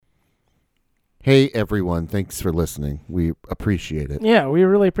Hey, everyone. Thanks for listening. We appreciate it. Yeah, we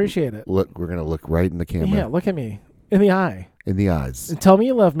really appreciate it. Look, we're going to look right in the camera. Yeah, look at me in the eye. In the eyes. And tell me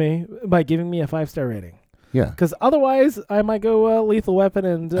you love me by giving me a 5-star rating. Yeah. Because otherwise, I might go Lethal Weapon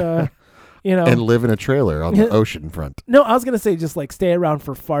and, And live in a trailer on the ocean front. No, I was going to say just like stay around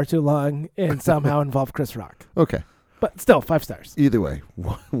for far too long and somehow involve Chris Rock. Okay. But still, 5 stars. Either way,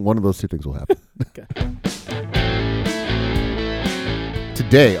 one of those two things will happen. Okay.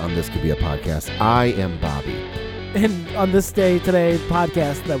 Today on This Could Be a Podcast, I am Bobby. And on this day today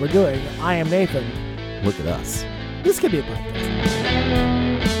podcast that we're doing, I am Nathan. Look at us. This could be a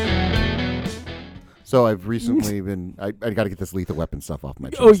podcast. So I've recently been, I got to get this Lethal Weapon stuff off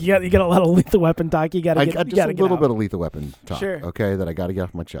my chest. Oh, yeah, you got a lot of Lethal Weapon talk. You got to get I just a little bit of Lethal Weapon talk, Sure. okay, that I got to get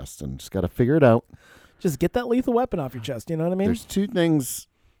off my chest and just got to figure it out. Just get that Lethal Weapon off your chest, you know what I mean? There's two things.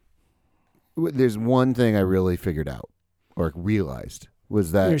 There's one thing I really figured out or realized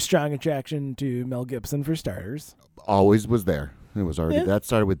was that Your strong attraction to Mel Gibson, for starters. always was there. It was already that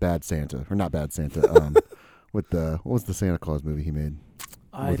started with Bad Santa, or not Bad Santa. With what was the Santa Claus movie he made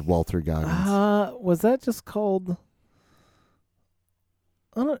with Walter Goggins? Was that just called?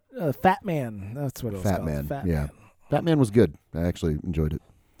 Fat Man. That's what it was Fat called. Man. Fat Yeah. Man. Fat Man was good. I actually enjoyed it.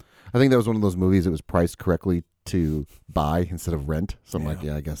 I think that was one of those movies that was priced correctly to buy instead of rent. So I'm like,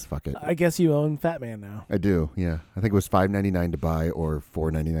 yeah, I guess fuck it. I guess you own Fat Man now. I do. Yeah, I think it was $5.99 to buy or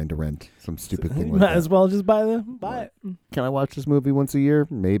 $4.99 to rent. Some stupid thing like Might that. as well just buy it. Can I watch this movie once a year?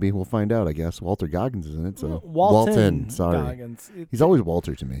 Maybe. We'll find out, I guess. Walter Goggins is in it, so Walton. Sorry. Goggins. He's always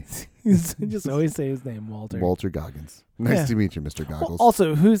Walter to me. Just always say his name, Walter. Walter Goggins. Nice Yeah. to meet you, Mr. Goggles. Well,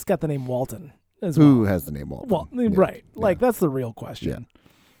 also, who's got the name Walton? Who has the name Walton? Well, Yeah. right. Like, Yeah. that's the real question. Yeah.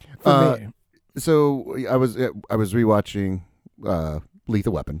 For me. So I was rewatching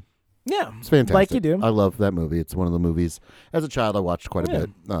Lethal Weapon. Yeah. It's fantastic. Like you do. I love that movie. It's one of the movies as a child I watched quite a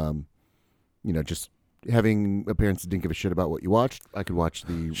bit. Just having a parents that didn't give a shit about what you watched, I could watch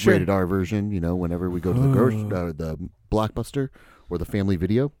the Sure. rated R version. Whenever we go to the Blockbuster or the Family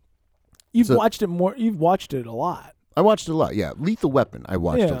Video. You've watched it more. You've watched it a lot. I watched it a lot. Yeah, Lethal Weapon. I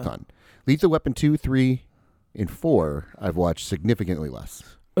watched a ton. Lethal Weapon 2, 3, and 4. I've watched significantly less.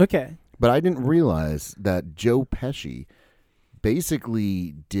 Okay. But I didn't realize that Joe Pesci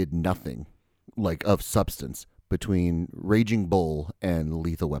basically did nothing of substance between Raging Bull and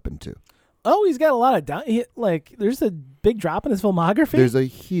Lethal Weapon 2. Oh, he's got a lot of there's a big drop in his filmography. There's a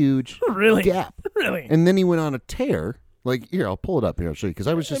huge really gap. Really. And then he went on a tear. Here, I'll pull it up here. I'll show you because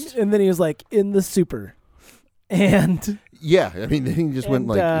I was just And then he was like in the Super, and yeah. I mean, then he just went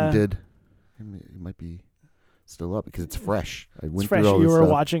And, and did. It might be still up because it's fresh. I went it's fresh. through all You this were stuff.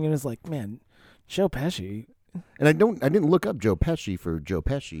 watching, and it's like, man, Joe Pesci. And I didn't look up Joe Pesci for Joe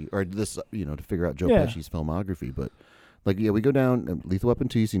Pesci or this, to figure out Joe Pesci's filmography. But we go down Lethal Weapon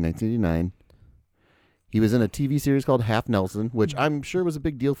 2, you see 1989. He was in a TV series called Half Nelson, which I'm sure was a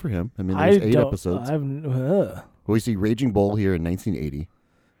big deal for him. I mean, there's 8 episodes. We see Raging Bull here in 1980.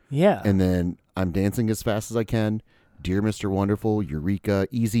 Yeah. And then I'm Dancing as Fast as I Can, Dear Mr. Wonderful, Eureka,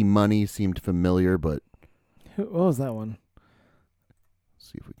 Easy Money seemed familiar, but What was that one?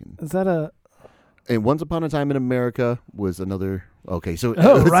 see if we can. Is that a? And Once Upon a Time in America was another. Okay, so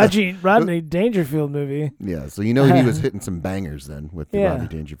Rodney Dangerfield movie. Yeah, so he was hitting some bangers then with the Rodney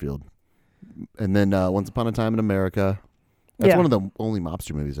Dangerfield. And then Once Upon a Time in America. That's one of the only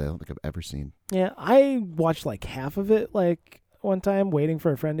mobster movies I don't think I've ever seen. Yeah, I watched half of it one time, waiting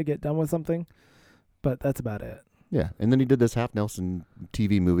for a friend to get done with something, but that's about it. Yeah, and then he did this Half Nelson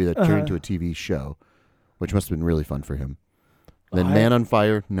TV movie that turned into a TV show, which must have been really fun for him. Then Man on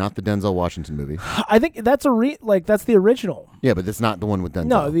Fire, not the Denzel Washington movie. I think that's that's the original. Yeah, but that's not the one with Denzel.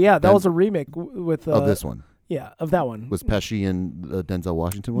 No, yeah, that was a remake with of this one. Yeah, of that one. Was Pesci in the Denzel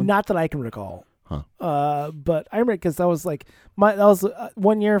Washington one? Not that I can recall. Huh. But I remember because that was that was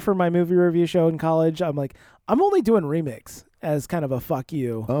 1 year for my movie review show in college. I'm I'm only doing remakes as kind of a fuck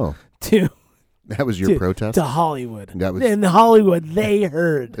you. Oh. To that was your protest to Hollywood. That was in Hollywood. They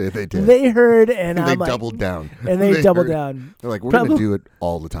heard. They did. They heard, and they doubled down. And they doubled down. They're like, we're going to do it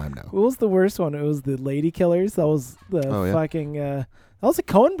all the time now. What was the worst one? It was the Lady Killers. That was the fucking. That was a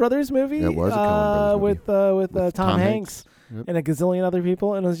Coen Brothers movie. It was a Coen Brothers movie with Tom Hanks. Yep. And a gazillion other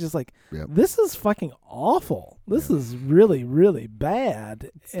people, and it was just yep. This is fucking awful. This is really, really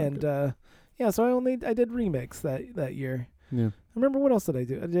bad. And so I did remix that year. Yeah. I remember what else did I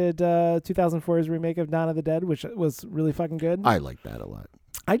do? I did 2004's remake of Dawn of the Dead, which was really fucking good. I like that a lot.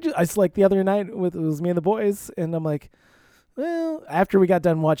 I the other night it was me and the boys, and I'm like, well, after we got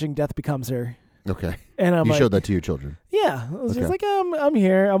done watching Death Becomes Her. Okay. And I'm showed that to your children. Yeah. I was just like, I'm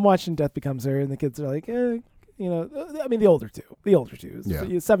here. I'm watching Death Becomes Her, and the kids are like, You know, I mean the older two,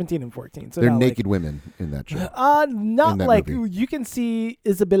 Yeah. 17 and 14. So They're not naked women in that show. Not in that like movie. you can see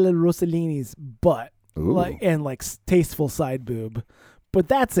Isabella Rossellini's butt, Ooh. like tasteful side boob, but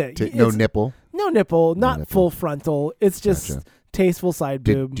that's it. No nipple. No nipple, not nipple. full frontal. It's just Gotcha. tasteful side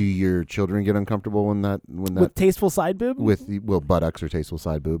boob. Do your children get uncomfortable when that with tasteful side boob? with the buttocks or tasteful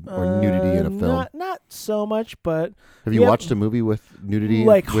side boob or nudity in a film? Not so much, but Have you watched a movie with nudity?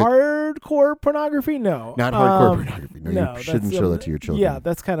 like with, hardcore pornography? No, not hardcore pornography. No, no, you shouldn't that's, show that to your children. Yeah,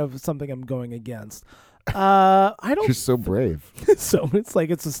 that's kind of something I'm going against. I don't. You're so brave. So it's like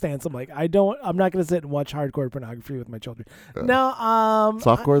it's a stance. I'm like I'm not going to sit and watch hardcore pornography with my children. No,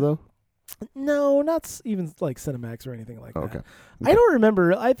 Softcore though. No, not even like Cinemax or anything like that. Okay. I don't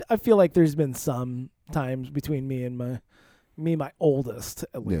remember. I feel like there's been some times between me and my oldest,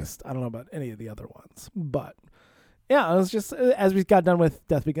 at least. I don't know about any of the other ones. But, yeah, I was just, as we got done with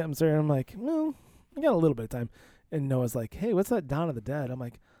Death Becomes Her, I'm like, well, I got a little bit of time. And Noah's like, hey, what's that Dawn of the Dead? I'm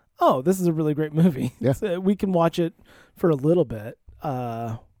like, oh, this is a really great movie. Yeah. So we can watch it for a little bit.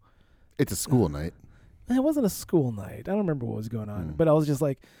 It's a school night. It wasn't a school night. I don't remember what was going on. But I was just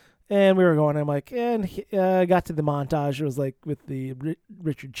like, and we were going, I'm like, and got to the montage. It was like with the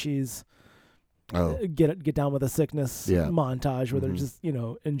Richard Cheese get down with a sickness montage where they're just,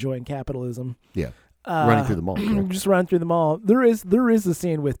 enjoying capitalism. Yeah. Running through the mall. Yeah. Just run through the mall. There is a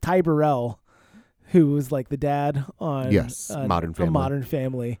scene with Ty Burrell, who was like the dad on Modern Family. Modern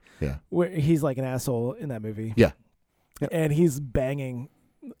Family. Yeah. Where he's like an asshole in that movie. Yeah. And he's banging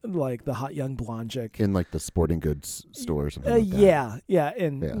like the hot young blonde chick In like the sporting goods store or something like that. Yeah,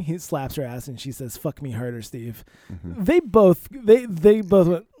 and he slaps her ass and she says, "Fuck me harder, Steve." Mm-hmm. They both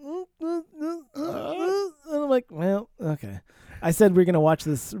went, and I'm like, well, okay. I said we're gonna watch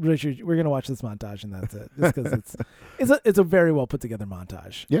this, Richard. We're gonna watch this montage, and that's it. Just because it's a very well put together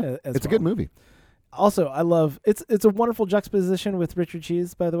montage. Yeah, it's a good movie. Also, I love it's a wonderful juxtaposition with Richard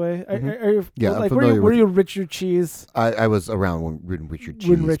Cheese. By the way, are you, Yeah, like I'm were familiar with you Richard Cheese? I was around when Richard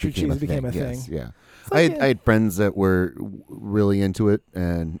Cheese became a thing. Yes, yeah. Like I had friends that were really into it,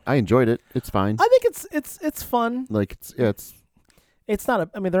 and I enjoyed it. It's fine. I think it's fun. Like It's not.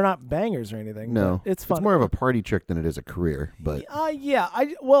 I mean, they're not bangers or anything. no, but it's fun. It's more of a party trick than it is a career. But yeah.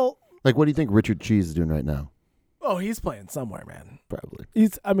 like, what do you think Richard Cheese is doing right now? Oh, he's playing somewhere, man. Probably.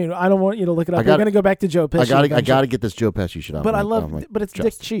 I mean, I don't want you to look it up. We're gonna go back to Joe Pesci. I gotta get this Joe Pesci shit out. But I love. But it's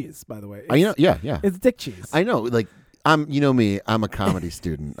Dick Cheese, by the way. Yeah. It's Dick Cheese. I know. Like you know me. I'm a comedy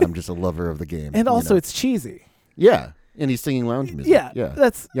student. I'm just a lover of the game. And also, it's cheesy. Yeah, and he's singing lounge music. Yeah.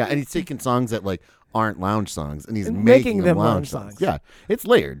 And he's taking songs that like aren't lounge songs, and he's And making them lounge songs. Yeah, it's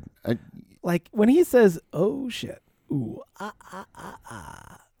layered. Like when he says, "Oh shit, ooh,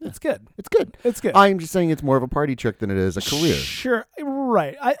 it's good. It's good. It's good." I'm just saying it's more of a party trick than it is a career. Sure,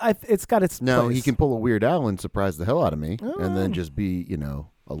 right. It's got its Now place. he can pull a Weird Al and surprise the hell out of me, and then just be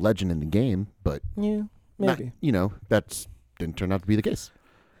a legend in the game. But Yeah, maybe. That's didn't turn out to be the case.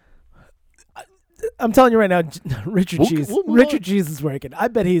 I'm telling you right now, Richard Cheese. we'll move Richard on. Cheese is working. I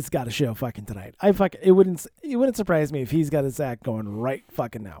bet he's got a show fucking tonight. It wouldn't surprise me if he's got his act going right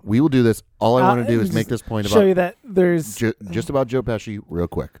fucking now. We will do this. All I want to do is just make this point show about you that there's just about Joe Pesci real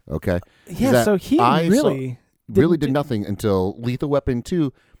quick, okay? yeah. That So he really did nothing until Lethal Weapon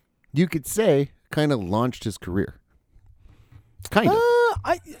 2. You could say kind of launched his career. Kind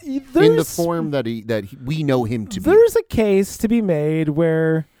of in the form that we know him to be. There's a case to be made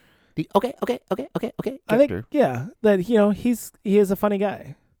where The okay. I think character. that he is a funny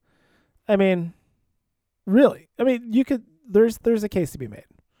guy. I mean, really. I mean, you could. There's a case to be made.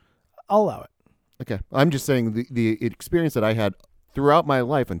 I'll allow it. Okay, I'm just saying the experience that I had throughout my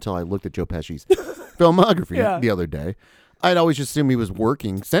life until I looked at Joe Pesci's filmography the other day. I'd always just assumed he was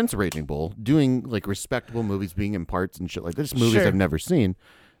working since Raging Bull, doing like respectable movies, being in parts and shit like this. Movies I've never seen.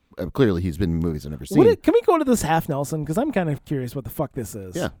 Clearly, he's been in movies I've never seen. Can we go to this Half Nelson? Because I'm kind of curious what the fuck this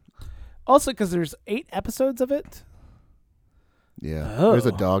is. Yeah. Also, because there's 8 episodes of it. Yeah. Oh. There's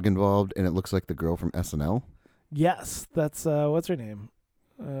a dog involved, and it looks like the girl from SNL. Yes, that's what's her name?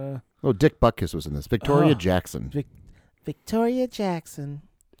 Dick Butkus was in this. Victoria Jackson. Victoria Jackson.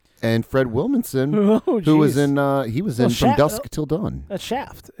 And Fred Wilmington, Oh, who was jeez. in, he was in From Dusk Till Dawn. That's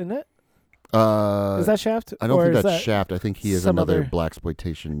Shaft, isn't it? Is that Shaft? I don't Or think is that's that Shaft. I think he is some another other-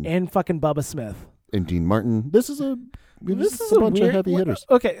 blaxploitation. And fucking Bubba Smith. And Dean Martin. This is a bunch weird, of heavy hitters.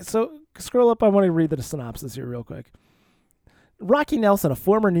 Okay, so scroll up. I want to read the synopsis here real quick. Rocky Nelson, a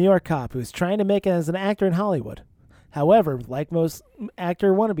former New York cop who's trying to make it as an actor in Hollywood, However, like most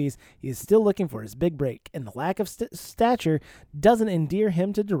actor wannabes, he is still looking for his big break, and the lack of stature doesn't endear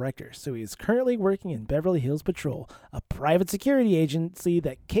him to directors. So he is currently working in Beverly Hills Patrol, a private security agency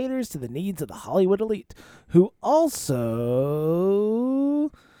that caters to the needs of the Hollywood elite, who also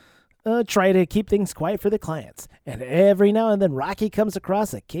try to keep things quiet for the clients. And every now and then, Rocky comes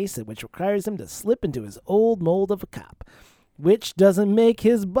across a case in which requires him to slip into his old mold of a cop, which doesn't make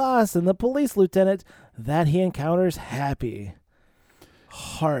his boss and the police lieutenant that he encounters happy.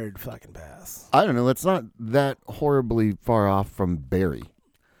 Hard fucking pass. I don't know. It's not that horribly far off from Barry.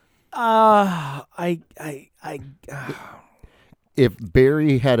 If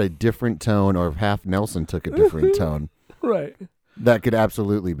Barry had a different tone, or if Half Nelson took a different tone, right? That could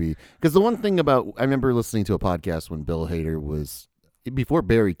absolutely be. Because the one thing about, I remember listening to a podcast when Bill Hader was, before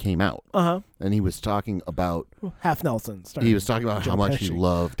Barry came out, and he was talking about Half Nelson. He was talking about how much he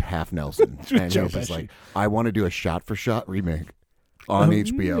loved Half Nelson, and he was just like, I want to do a shot-for-shot remake on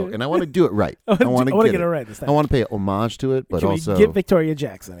HBO, and I want to do it right. I want to get it right this time. I want to pay homage to it, but Can also we get Victoria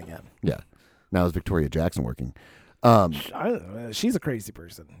Jackson again. Yeah, now is Victoria Jackson working? I don't know. She's a crazy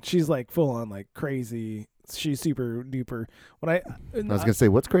person. She's like full on like crazy. She's super duper. I was gonna say,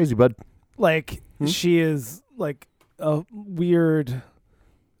 what's crazy, bud? Like she is like a weird,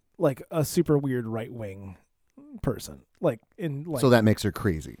 like a super weird right wing person. So that makes her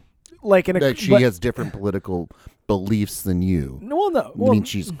crazy. Like she has different political beliefs than you. No. I mean,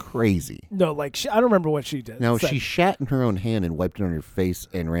 she's crazy. No, like I don't remember what she did. Now, she shat in her own hand and wiped it on her face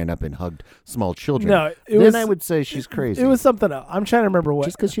and ran up and hugged small children. No, then I would say she's crazy. It was something else. I'm trying to remember what.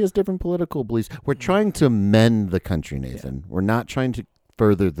 Just because she has different political beliefs. We're trying to mend the country, Nathan. Yeah. We're not trying to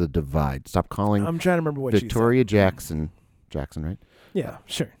further the divide. Stop calling. I'm trying to remember what Victoria Jackson, right? Yeah,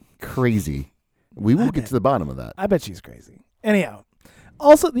 sure. Crazy. We will get to the bottom of that. I bet she's crazy. Anyhow.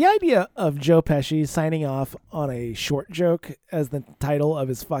 Also, the idea of Joe Pesci signing off on a short joke as the title of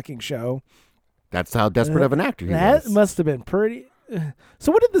his fucking show. That's how desperate of an actor he was. That was. must have been pretty.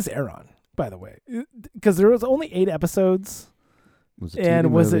 So what did this air on, by the way? Because there was only 8 episodes. Was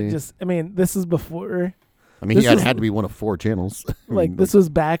it just, I mean, this is before. I mean, it had to be one of 4 channels. This was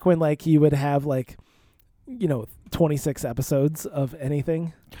back when like you would have 26 episodes of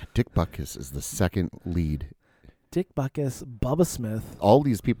anything. Dick Butkus is the second lead. Dick Butkus, Bubba Smith. All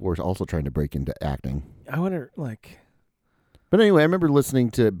these people were also trying to break into acting. I wonder, But anyway, I remember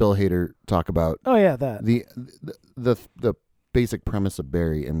listening to Bill Hader talk about. Oh yeah, that the basic premise of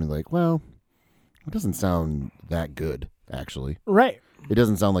Barry, and be like, well, it doesn't sound that good, actually. Right. It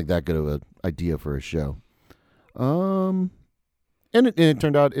doesn't sound like that good of an idea for a show. And it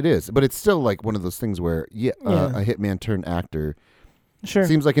turned out it is, but it's still like one of those things where a hitman turned actor. Sure.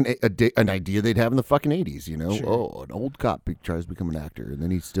 Seems like an idea they'd have in the fucking 80s, you know? Sure. Oh, an old cop tries to become an actor, and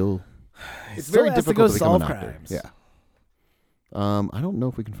then it's still very difficult to become an actor. Crimes. Yeah. I don't know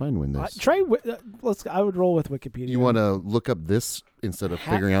if we can find one this. I would roll with Wikipedia. You want to look up this instead of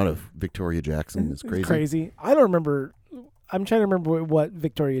figuring out if Victoria Jackson is crazy? It's crazy. I don't remember. I'm trying to remember what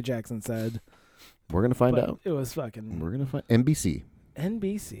Victoria Jackson said. We're going to find out. It was fucking... We're going to find... NBC.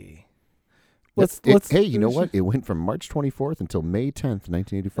 Hey, you know what? It went from March 24th until May 10th,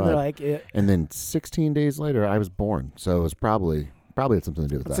 1985. And then 16 days later, I was born. So it was probably had something to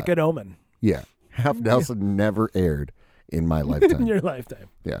do with that. It's a good omen. Yeah. Half Nelson never aired in my lifetime. In your lifetime.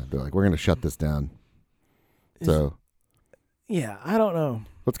 Yeah. They're like, we're going to shut this down. So. Yeah, I don't know.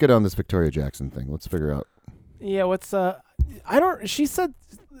 Let's get on this Victoria Jackson thing. Let's figure out. Yeah, she said...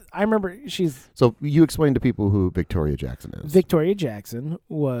 I remember she's... So you explain to people who Victoria Jackson is. Victoria Jackson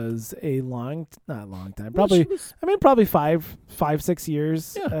was not long time, probably, probably 5-6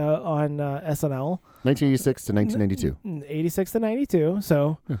 years on SNL. 1986 to 1992. 86 to 92,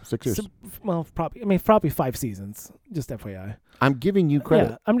 so... Yeah, 6 years. Probably 5 seasons, just FYI. I'm giving you credit.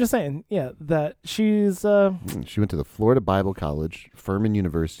 Yeah, I'm just saying, that she's... She went to the Florida Bible College, Furman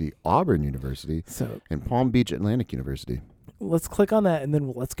University, Auburn University, and Palm Beach Atlantic University. Let's click on that, and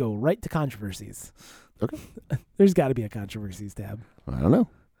then let's go right to controversies. Okay. There's got to be a controversies tab. I don't know.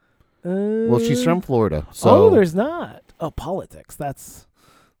 Well, she's from Florida, so... there's not. Oh, politics. This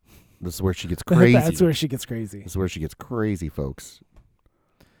is where she gets crazy. That's where she gets crazy. This is where she gets crazy, folks.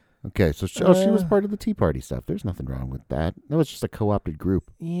 Okay, so she was part of the Tea Party stuff. There's nothing wrong with that. That was just a co-opted group.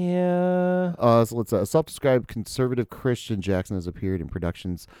 Yeah. So let's self-described conservative Christian Jackson has appeared in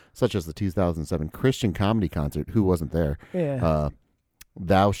productions such as the 2007 Christian comedy concert. Who wasn't there? Yeah.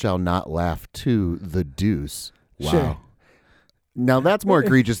 Thou Shalt Not Laugh 2, The Deuce. Wow. Sure. Now that's more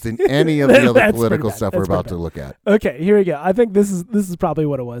egregious than any of the other political stuff we're about to look at. Okay, here we go. I think this is probably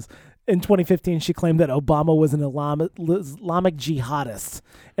what it was. In 2015, she claimed that Obama was an Islamic jihadist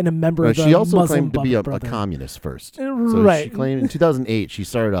and a member of the She also Muslim claimed to be a Brotherhood. communist first. So Right. she claimed in 2008 she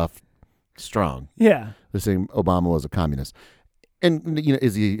started off strong. Yeah. They're saying Obama was a communist. And,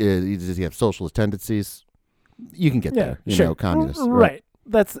 does he have socialist tendencies? You can get there, sure. communist. Right.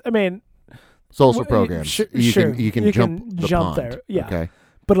 That's, I mean, social programs. Sure, You can jump the pond. there. Yeah. Okay.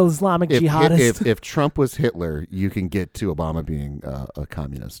 But Islamic jihadist. If Trump was Hitler, you can get to Obama being a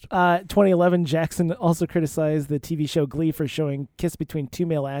communist. 2011, Jackson also criticized the TV show Glee for showing kiss between two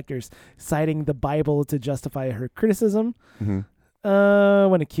male actors, citing the Bible to justify her criticism. Mm-hmm.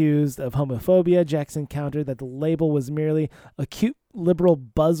 When accused of homophobia, Jackson countered that the label was merely a cute liberal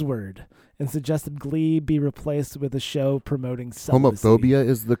buzzword and suggested Glee be replaced with a show promoting celibacy. Homophobia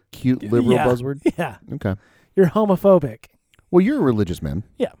is the cute liberal buzzword? Yeah. Okay. You're homophobic. Well, you're a religious man.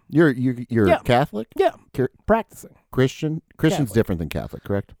 Yeah. You're Catholic? Yeah. Practicing. Christian? Christian's Catholic. different than Catholic,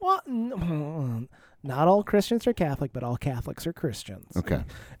 correct? Well, not all Christians are Catholic, but all Catholics are Christians. Okay.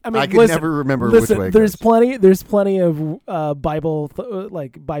 I mean, I could never remember which way it there's goes. There's plenty of Bible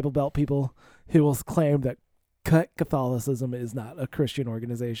Belt people who will claim that Catholicism is not a Christian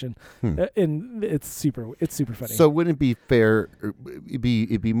organization, and it's super funny. So wouldn't it be fair? It'd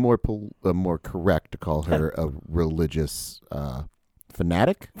be more correct to call her a religious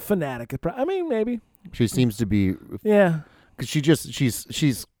fanatic? Fanatic. I mean, maybe She seems to be. Yeah. Because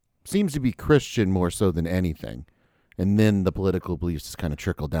she's seems to be Christian more so than anything, and then the political beliefs just kind of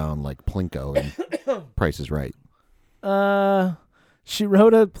trickle down like Plinko and Price is Right. She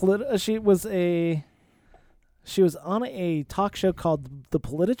wrote She was on a talk show called The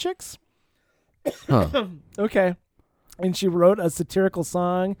Politichicks. Huh. Okay. And she wrote a satirical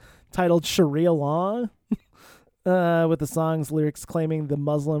song titled Sharia Law, with the song's lyrics claiming the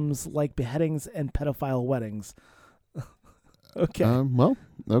Muslims like beheadings and pedophile weddings. Okay. Well,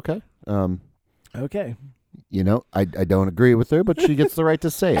 okay. Okay. I don't agree with her, but she gets the right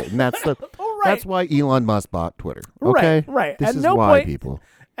to say it, and that's the that's why Elon Musk bought Twitter. Okay, Right. This At is no why point, people.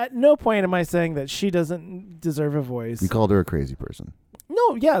 At no point am I saying that she doesn't deserve a voice. You called her a crazy person.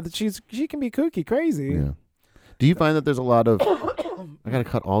 No, yeah, that she can be kooky, crazy. Yeah. Do you find that there's a lot of? I gotta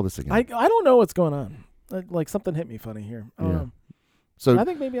cut all this again. I don't know what's going on. Like something hit me funny here. I don't know. So I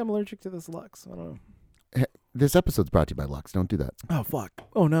think maybe I'm allergic to this Lux. I don't know. This episode's brought to you by Lux. Don't do that. Oh fuck.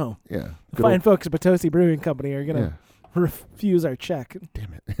 Oh no. Yeah. The fine folks at Potosi Brewing Company are gonna refuse our check.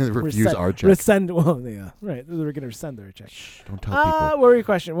 Damn it. Refuse our check. Rescind. Well, yeah. Right. They're gonna rescind their check. Shh, don't tell people. What were your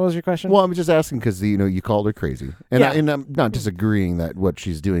question? What was your question? Well, I'm just asking because you called her crazy, and Yeah. I'm not disagreeing that what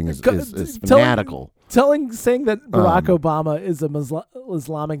she's doing is fanatical. Saying that Barack Obama is a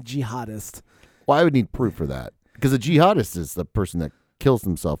Islamic jihadist. Well, I would need proof for that because a jihadist is the person that kills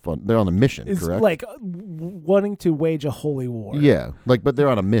themselves they're on a mission, Is correct? like wanting to wage a holy war. Yeah, but they're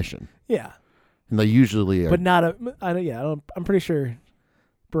on a mission, Yeah. and they usually are. But not a. I'm pretty sure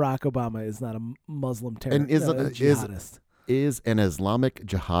Barack Obama is not a Muslim terrorist. And jihadist. Is an Islamic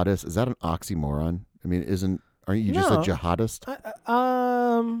jihadist? Is that an oxymoron? I mean, aren't you just a jihadist?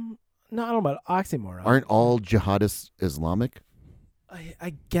 No, I don't know about oxymoron. Aren't all jihadists Islamic?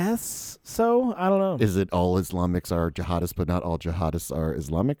 I guess so. I don't know. Is it all Islamics are jihadists, but not all jihadists are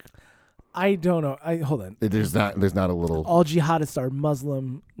Islamic? I don't know. Hold on. There's not a little. All jihadists are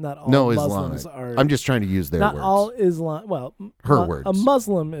Muslim. Not all No, Muslims Islamic. are. I'm just trying to use their not words. all Islam. Well, her words. A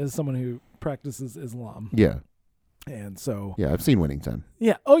Muslim is someone who practices Islam. Yeah. And so. Yeah, I've seen Winning Time.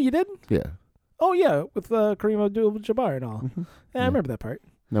 Yeah. Oh, you did? Yeah. Oh, yeah, with Kareem Abdul-Jabbar and all. Mm-hmm. Yeah, I remember that part.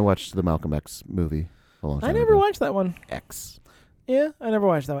 And I watched the Malcolm X movie a long time I never ago. watched that one. X. Yeah, I never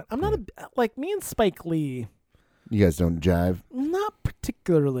watched that one. I'm not like me and Spike Lee. You guys don't jive? Not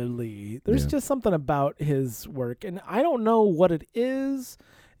particularly. There's Yeah. just something about his work, and I don't know what it is.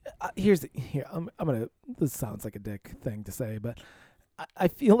 I'm gonna. This sounds like a dick thing to say, but I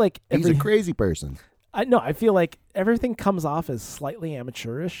feel like He's a crazy person. I feel like everything comes off as slightly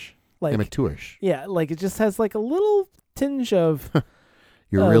amateurish. Like Amateurish. Yeah, like it just has like a little tinge of.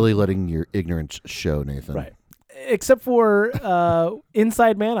 You're really letting your ignorance show, Nathan. Right. Except for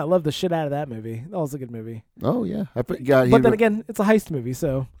Inside Man, I love the shit out of that movie. That was a good movie. Oh yeah, But then again, it's a heist movie,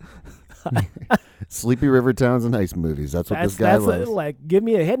 so Sleepy River Towns and heist movies. That's what this guy loves. Like, give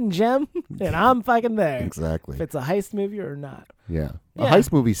me a hidden gem, and I'm fucking there. Exactly. If it's a heist movie or not. Yeah. A Yeah.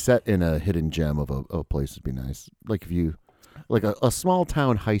 heist movie set in a hidden gem of a place would be nice. Like if you, like a small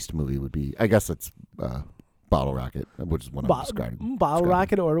town heist movie would be. I guess it's Bottle Rocket, which is what I'm describing. Bottle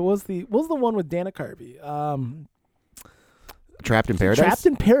Rocket, or what was the one with Dana Carvey? Trapped in Paradise. Trapped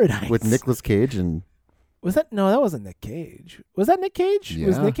in Paradise with Nicolas Cage and Was that no? That wasn't Nick Cage. Was that Nick Cage?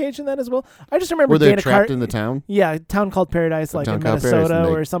 Was Yeah. Nick Cage in that as well? I just remember Were they Dana trapped in the town? Yeah, a town called Paradise, like town in called Paradise, Minnesota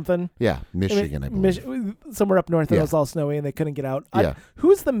and they- or something. Yeah, Michigan, I believe. Somewhere up north, and Yeah. it was all snowy, and they couldn't get out. Yeah.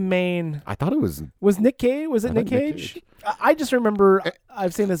 Who's the main? I thought it was. Was Nick Cage? Was it I Nick thought Nick Cage? Cage. I just remember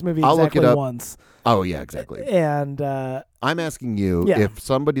I've seen this movie I'll look exactly it up. once, Oh yeah, exactly. and I'm asking you Yeah. if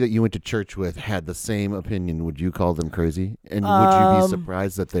somebody that you went to church with had the same opinion. Would you call them crazy? And would you be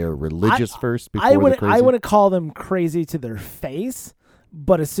surprised that they're religious first before they're crazy? I wouldn't call them crazy to their face,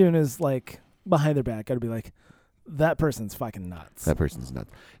 but as soon as like behind their back, I'd be like, that person's fucking nuts. That person's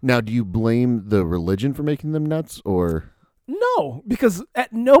nuts. Now, do you blame the religion for making them nuts, or No, because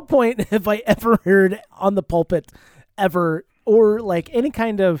at no point have I ever heard on the pulpit ever or like any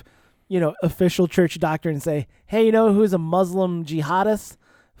kind of, official church doctrine say, hey, you know who's a Muslim jihadist?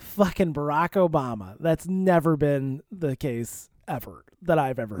 Fucking Barack Obama. That's never been the case ever that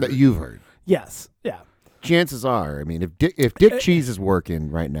I've ever heard. that you've heard? Yes. Yeah. Chances are, I mean, if Dick Cheese is working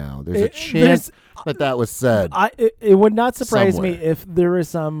right now, there's a chance that was said. It would not surprise me somewhere. if there is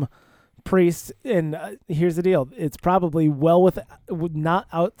some priest, and here's the deal: it's probably not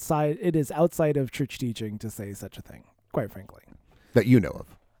outside. It is outside of church teaching to say such a thing. Quite frankly, That you know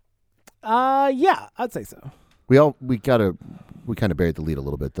of. yeah, I'd say so. We kind of buried the lead a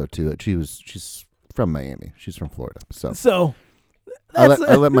little bit though too. She's from Miami. She's from Florida, so So I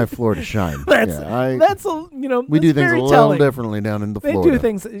let my Florida shine. that's Yeah, that's a we that's do things a very little telling. differently down in the They Florida. do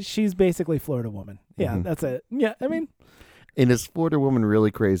things. She's basically Florida woman. Yeah, Mhm. that's it. Yeah, I mean, And is Florida woman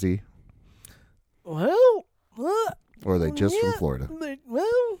really crazy, well, or are they just yeah, from Florida?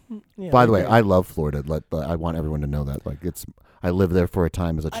 yeah, By the way, they're- I love Florida. I want everyone to know that. Like I lived there for a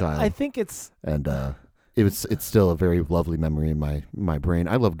time as a child, I think it's and it's still a very lovely memory in my brain.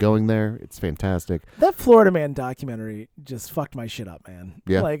 I love going there. It's fantastic. that Florida Man documentary just fucked my shit up, man.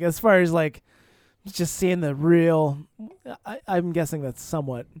 Yeah. Like as far as like just seeing the real, I'm guessing that's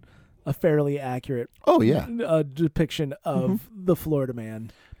somewhat a fairly accurate Oh yeah, depiction of the Florida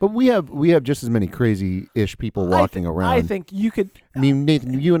Man. but we have just as many crazy-ish people walking around. I think you could. I mean,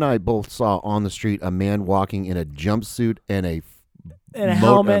 Nathan, you and I both saw on the street a man walking in a jumpsuit and a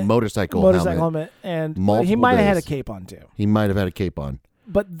helmet, motorcycle helmet, and he Multiple might have had a days. cape on too. He might have had a cape on,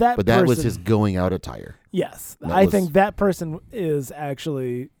 But that was person- his going out attire. Yes, That I was- think that person is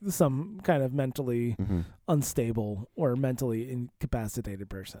actually some kind of mentally Mm-hmm. unstable or mentally incapacitated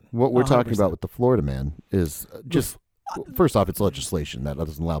person. What we're talking 100%. about with the Florida man is just first off, it's legislation that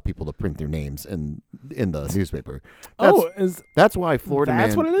doesn't allow people to print their names in the newspaper. That's why Florida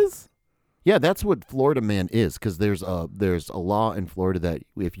that's man. what it is? Yeah, that's what Florida man is, because there's a law in Florida that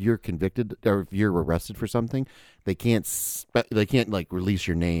if you're convicted or if you're arrested for something, they can't like release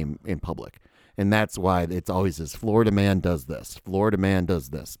your name in public, and that's why it's always this Florida man does this, Florida man does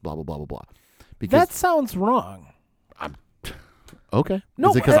this, blah blah blah blah blah. Because That sounds wrong. okay, No,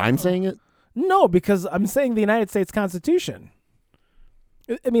 is it because I'm saying it? No, because I'm saying the United States Constitution.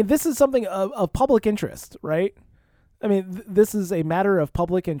 I mean, this is something of public interest, right? I mean, this is a matter of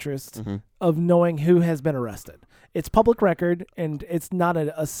public interest of knowing who has been arrested. It's public record, and it's not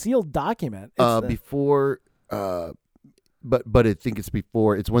a sealed document. It's But I think it's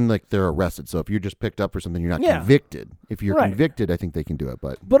before. It's when like they're arrested. So if you're just picked up for something, you're not Yeah. convicted. If you're Right. convicted, I think they can do it.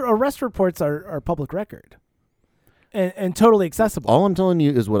 But But arrest reports are public record and totally accessible. all I'm telling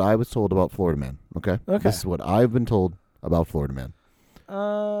you is what I was told about Florida man. Okay. Okay. This is what I've been told about Florida man.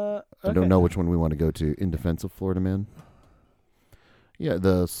 Okay. I don't know which one we want to go to in defense of Florida man. Yeah,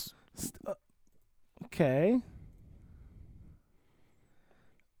 Okay.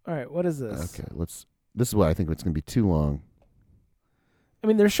 All right, what is this? okay. This is why I think it's going to be too long. I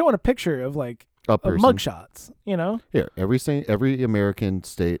mean, they're showing a picture of like A of person. mugshots, you know? Here, every American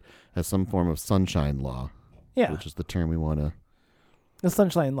state has some form of sunshine law, Yeah. which is the term we want to. The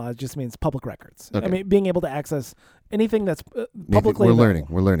Sunshine Law just means public records. Okay. I mean, being able to access anything that's Nathan, publicly we're available. learning.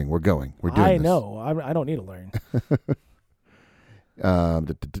 We're learning. We're going. We're doing I this. know. I don't need to learn.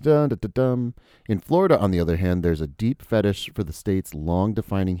 In Florida, on the other hand, there's a deep fetish for the state's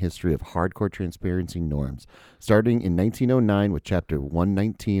long-defining history of hardcore transparency norms. Starting in 1909 with Chapter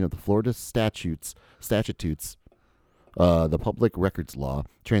 119 of the Florida Statutes, the Public Records Law,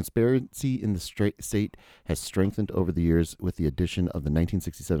 transparency in the state has strengthened over the years with the addition of the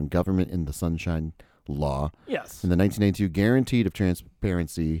 1967 Government in the Sunshine Law. Yes. In the 1992 guarantee of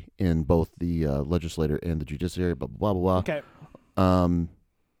transparency in both the legislature and the judiciary, blah, blah, blah, blah. Okay.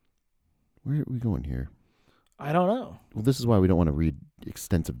 Where are we going here? I don't know. Well, this is why we don't want to read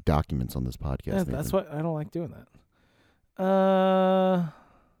extensive documents on this podcast. Yeah, that's Nathan. what I don't like doing that. A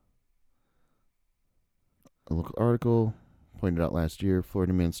local article pointed out last year,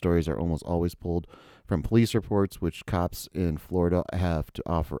 Florida man stories are almost always pulled from police reports, which cops in Florida have to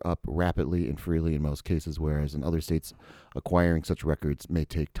offer up rapidly and freely in most cases, whereas in other states, acquiring such records may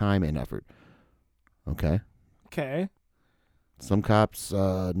take time and effort. Okay. Okay. Some cops,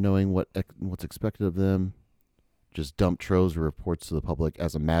 knowing what's expected of them, just dump troves of reports to the public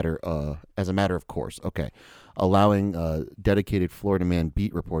as a matter of course. Okay, allowing dedicated Florida Man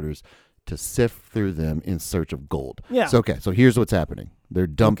beat reporters to sift through them in search of gold. Yeah. So here's what's happening. They're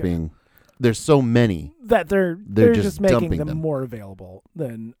dumping. Okay. There's so many that they're just making them more available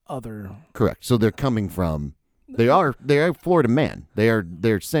than other. Correct. So they're coming from. They are Florida Man.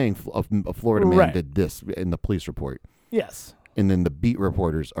 They're saying a Florida man did this in the police report. Yes. And then the beat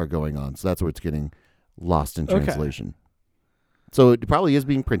reporters are going on. So that's where it's getting lost in translation. Okay. So it probably is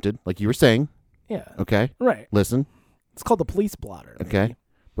being printed, like you were saying. Yeah. Okay. Right. Listen. It's called the police blotter. Okay. Maybe.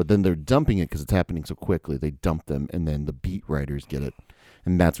 But then they're dumping it because it's happening so quickly. They dump them, and then the beat writers get it.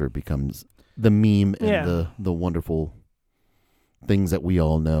 And that's where it becomes the meme and the wonderful things that we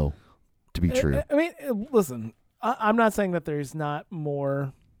all know to be true. I mean, listen, I'm not saying that there's not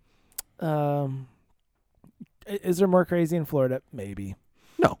more... is there more crazy in Florida? Maybe.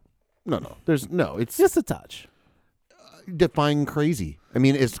 No. It's just a touch. Define crazy. I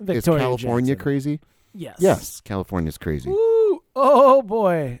mean, is California crazy? Yes. Yes, California's crazy. Ooh, oh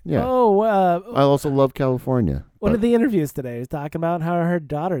boy. Yeah. Oh. I also love California. One of the interviews today was talking about how her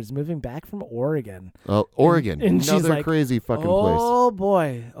daughter's moving back from Oregon. Oh, Oregon. And another she's like, crazy fucking place. Oh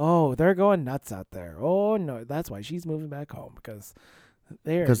boy. Oh, they're going nuts out there. Oh no, that's why she's moving back home because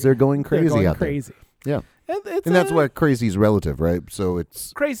they're going crazy out there. Yeah. And that's why crazy is relative, right? So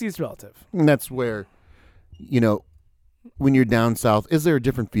it's... Crazy is relative. And that's where, when you're down south, is there a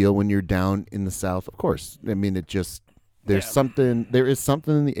different feel when you're down in the south? Of course. I mean, it just... there is something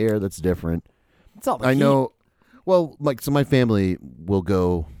in the air that's different. It's all the I heat. know... Well, so my family will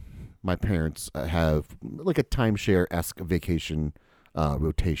go... My parents have like a timeshare-esque vacation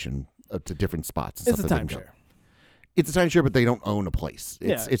rotation to different spots. It's a timeshare. It's a timeshare, but they don't own a place.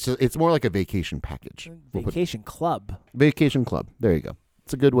 It's more like a vacation package. Vacation club. Vacation club. There you go.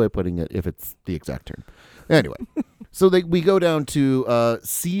 It's a good way of putting it if it's the exact term. Anyway, so we go down to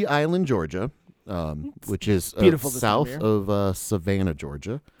Sea Island, Georgia, which is south of Savannah,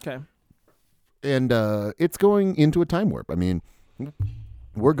 Georgia. Okay. And it's going into a time warp. I mean,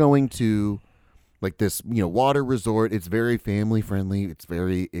 we're going to like this, water resort. It's very family friendly. It's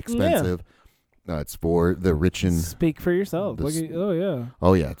very expensive. Yeah. It's for the rich and... Speak for yourself. Oh, yeah.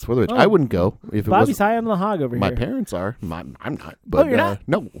 Oh, yeah. It's for the rich. I wouldn't go. If Bobby's high on the hog over my here. My parents are. I'm not. But, you're not?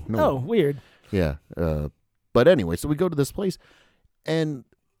 No. Oh, weird. Yeah. But anyway, so we go to this place, and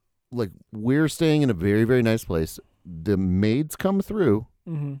we're staying in a very, very nice place. The maids come through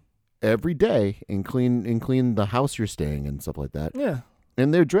every day and clean the house you're staying in and stuff like that. Yeah.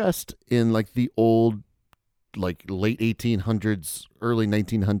 And they're dressed in the old... late 1800s, early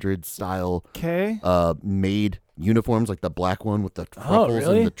 1900s style maid uniforms, like the black one with the truffles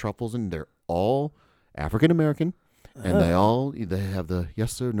and the truffles, and they're all African American, and they have the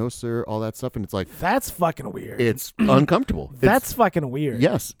yes sir, no sir, all that stuff, and it's that's fucking weird. It's uncomfortable. That's fucking weird.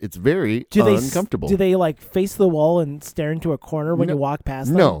 Yes, it's very uncomfortable. Do they face the wall and stare into a corner when you walk past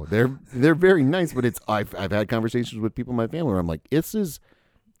them? No, they're very nice, but I've had conversations with people in my family where I'm like, this is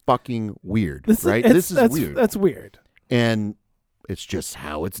fucking weird, right? This is weird. That's weird. And it's just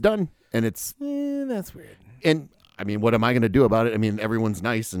how it's done. And it's... that's weird. And, I mean, what am I going to do about it? I mean, everyone's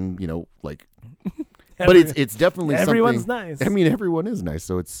nice and, but it's definitely everyone's something... nice. I mean, everyone is nice.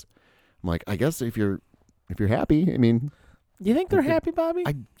 So it's... I'm like, I guess if you're happy, I mean... You think they're happy, Bobby?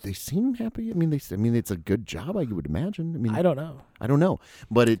 They seem happy. I mean, it's a good job, I would imagine. I mean, I don't know.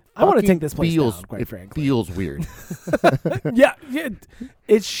 But I want to take this place down, quite frankly. It feels weird. yeah,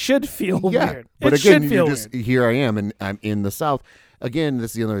 it should feel weird. But again, here I am, and I'm in the South. Again,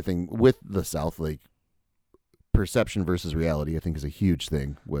 this is the other thing with the South, perception versus reality, I think, is a huge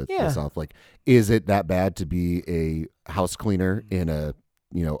thing with the South. Is it that bad to be a house cleaner in a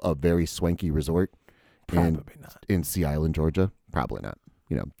very swanky resort? Probably not. In Sea Island, Georgia? Probably not.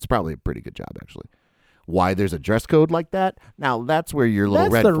 It's probably a pretty good job, actually. Why there's a dress code like that? Now, that's where your little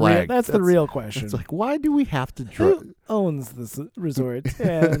red flag... That's the real question. It's why do we have to... Who owns this resort?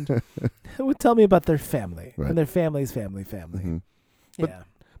 And tell me about their family. Right. And their family's family. Mm-hmm. Yeah.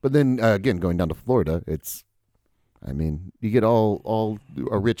 But then, again, going down to Florida, it's... I mean, you get all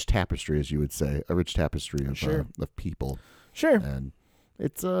a rich tapestry, as you would say. A rich tapestry of people. Sure. And...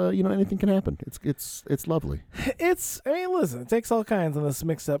 It's anything can happen. It's lovely. Listen, it takes all kinds in this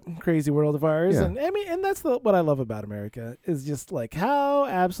mixed up crazy world of ours, and that's what I love about America is just how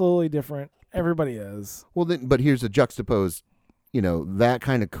absolutely different everybody is. Well, but here's a juxtaposed that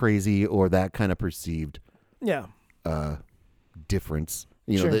kind of crazy or that kind of perceived difference.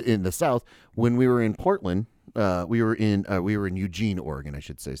 Sure. In the South, when we were in Portland, we were in Eugene, Oregon, I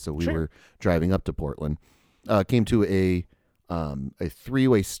should say. So we were driving up to Portland, came to a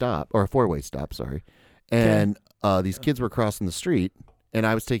 3-way stop or a 4-way stop, sorry. And these kids were crossing the street, and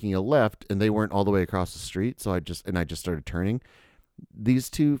I was taking a left, and they weren't all the way across the street. So I just started turning. These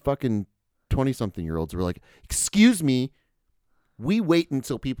two fucking 20-something-year-olds were like, "Excuse me, we wait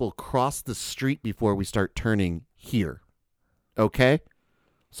until people cross the street before we start turning here. Okay?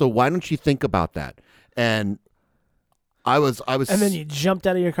 So why don't you think about that?" And I was. And then you jumped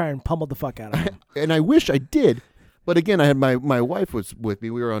out of your car and pummeled the fuck out of him. And I wish I did. But again, I had my wife was with me.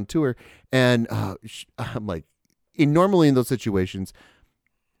 We were on tour, and I'm like, normally in those situations,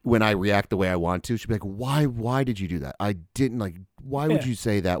 when I react the way I want to, she'd be like, "Why did you do that? I didn't like. Why would you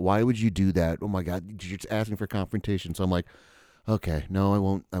say that? Why would you do that? Oh my God, you're just asking for confrontation." So I'm like, "Okay, no,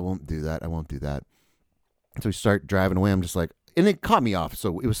 I won't do that. I won't do that." So we start driving away. I'm just like, and it caught me off.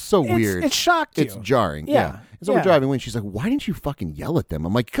 So it was so weird. It shocked you. It's jarring. Yeah. So we're driving away, and she's like, "Why didn't you fucking yell at them?"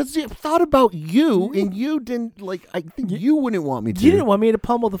 I'm like, "Because I thought about you, and you didn't like. I think you wouldn't want me to. You didn't want me to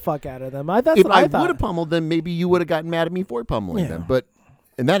pummel the fuck out of them. That's if what I I thought. would have pummeled them, maybe you would have gotten mad at me for pummeling them. But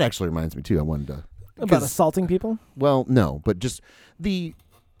and that actually reminds me too. I wanted to about assaulting people. Well, no, but just and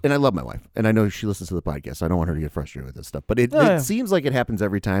I love my wife, and I know she listens to the podcast. So I don't want her to get frustrated with this stuff. But it seems like it happens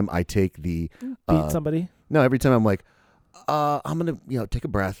every time I take the beat somebody. No, every time I'm like, I'm gonna take a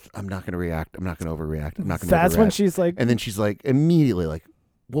breath. I'm not gonna react. I'm not gonna overreact. I'm not gonna. That's overreact. when she's like, and then she's like immediately like,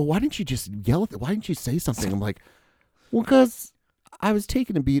 "Well, why didn't you just yell at? Why didn't you say something?" I'm like, "Well, because I was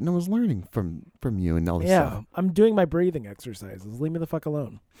taking a beat and I was learning from you and all this stuff." I'm doing my breathing exercises. Leave me the fuck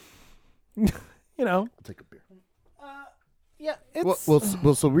alone. I'll take a beer. It's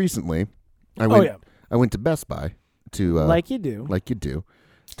Well, so recently, I went to Best Buy to like you do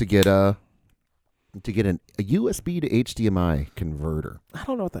to get a USB to HDMI converter. I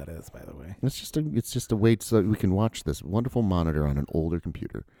don't know what that is, by the way. It's just a way so we can watch this wonderful monitor on an older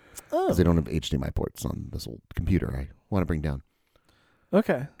computer. Because they don't have HDMI ports on this old computer I want to bring down.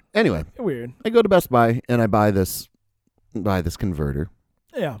 Okay. Anyway, weird. I go to Best Buy and I buy this converter.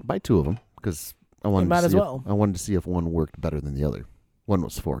 Yeah. I buy 2 of them because I wanted to see if one worked better than the other. One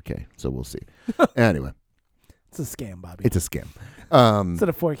was 4K, so we'll see. Anyway, it's a scam, Bobby. It's a scam. Is it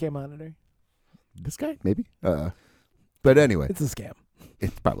a 4K monitor? This guy, maybe. But anyway, it's a scam.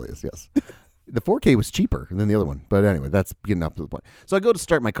 It probably is. Yes. The 4K was cheaper than the other one, but anyway, that's getting up to the point. So I go to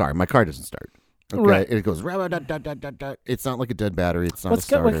start my car. My car doesn't start. Okay, right. And it goes. It's not like a dead battery. It's not a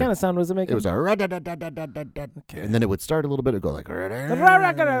starter. What kind of sound was it making? It was a and then it would start a little bit. It'd go like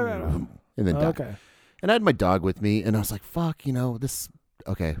and then die. Okay. And I had my dog with me, and I was like, "Fuck, this.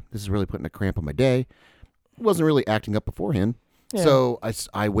 Okay, this is really putting a cramp on my day." Wasn't really acting up beforehand, so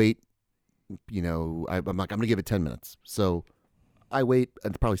I wait. I'm like, I'm gonna give it 10 minutes. So I wait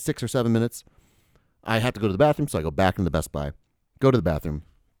probably 6 or 7 minutes. I have to go to the bathroom, so I go back in the Best Buy, go to the bathroom,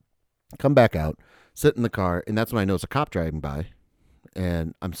 come back out, sit in the car, and that's when I notice a cop driving by.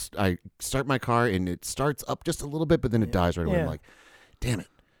 And I start my car, and it starts up just a little bit, but then it dies right away. I'm like, damn it.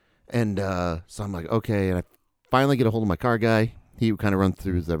 And so I'm like, okay. And I finally get a hold of my car guy. He kind of runs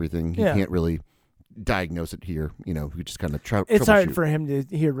through everything. He can't really diagnose it here. We just kind of It's hard for him to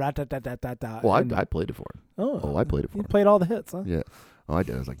hear rat-tat-tat-tat-tat. Well, I played it for him. Oh, I played it for him. You played all the hits, huh? Yeah. Oh, I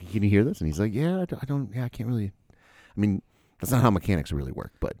did. I was like, "Can you hear this?" And he's like, "Yeah, I can't really." I mean, that's not how mechanics really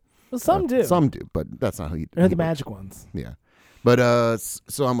work, but some do. Some do, but that's not how you. They're the magic ones. Yeah. But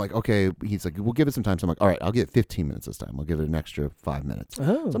so I'm like, okay. He's like, "We'll give it some time." So I'm like, "All right, I'll give it 15 minutes this time. I'll give it an extra 5 minutes."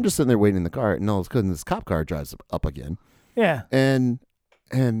 Oh. So I'm just sitting there waiting in the car, and all of a sudden this cop car drives up again. Yeah. And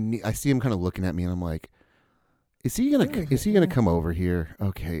I see him kind of looking at me, and I'm like, Is he gonna come over here?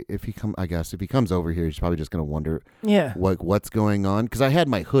 Okay, if he comes over here, he's probably just gonna wonder, what's going on? Because I had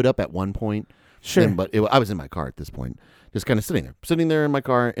my hood up at one point, sure, but I was in my car at this point, just kind of sitting there in my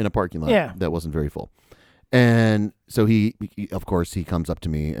car in a parking lot that wasn't very full, and so he of course he comes up to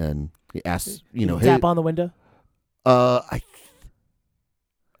me and he asks, tap on the window. I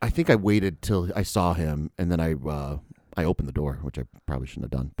think I waited till I saw him, and then I opened the door, which I probably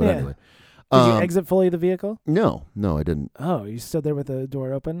shouldn't have done, but anyway. Did you exit fully the vehicle? No, I didn't. Oh, you stood there with the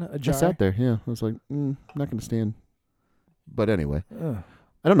door open, ajar? I sat there, yeah. I was like, I'm not going to stand. But anyway,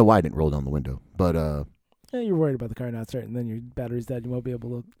 I don't know why I didn't roll down the window, but... you're worried about the car not starting, then your battery's dead, you won't be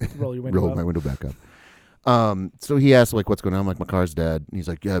able to roll your window roll my window back up. So he asked, what's going on? I'm like, my car's dead. And he's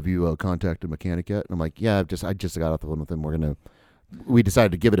like, have you contacted a mechanic yet? And I'm like, I just got off the phone with him. We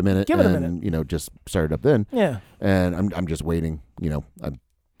decided to give it a minute. Just start it up then. Yeah. And I'm just waiting. I've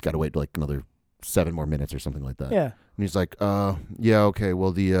got to wait like another 7 more minutes or something like that. Yeah. And he's like, yeah, okay.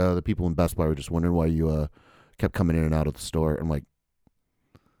 Well, the people in Best Buy were just wondering why you kept coming in and out of the store. I'm like,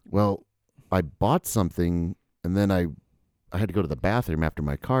 well, I bought something and then I had to go to the bathroom after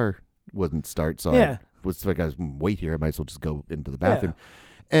my car wouldn't start. So I was like, I was wait here. I might as well just go into the bathroom.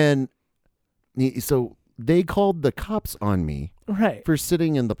 And so they called the cops on me for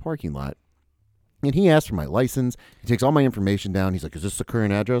sitting in the parking lot. And he asked for my license. He takes all my information down. He's like, is this the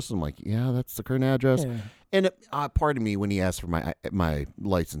current address? I'm like, yeah, that's the current address. Yeah. And part of me, when he asked for my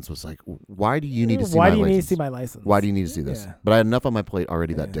license, was like, why do you need to see my license? Why do you need to see my license? Why do you need to see this? Yeah. But I had enough on my plate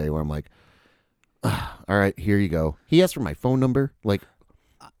already that day where I'm like, all right, here you go. He asked for my phone number. Like,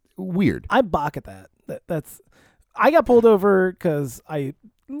 weird. I balk at that. That's I got pulled over because I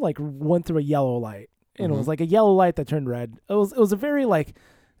went through a yellow light. And it was like a yellow light that turned red. It was a very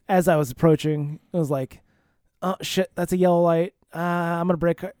as I was approaching, it was like, oh shit, that's a yellow light. I'm gonna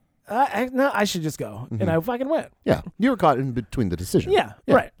brake. No, I should just go. And I fucking went. Yeah, you were caught in between the decision. Yeah,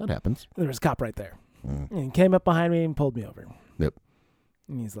 right. That happens. There was a cop right there. And he came up behind me and pulled me over. Yep.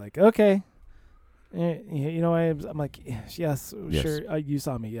 And he's like, okay. You know, I'm like, yes. Sure. You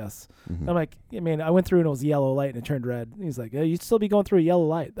saw me, yes. I'm like, I mean, I went through and it was a yellow light and it turned red. And he's like, you'd still be going through a yellow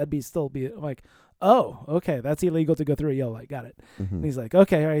light. I'm like, oh, okay, that's illegal to go through a yellow light. Got it. And he's like,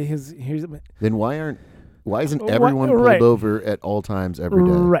 okay, all right, here's then why isn't everyone pulled over at all times every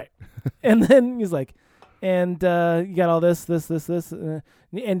day? Right. And then he's like, and you got all this,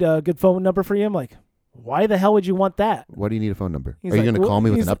 and a good phone number for you. I'm like, why the hell would you want that? Why do you need a phone number? Are you going to call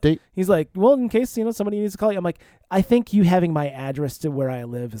me with an update? He's like, well, in case somebody needs to call you. I'm like, I think you having my address to where I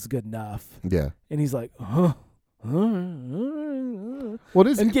live is good enough. Yeah. And he's like, what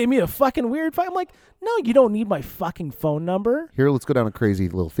is and it? Gave me a fucking weird fight. I'm like, no, you don't need my fucking phone number. Here, let's go down a crazy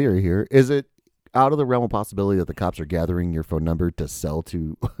little theory here. Is it out of the realm of possibility that the cops are gathering your phone number to sell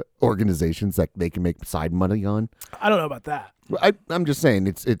to organizations that they can make side money on? I don't know about that. I'm just saying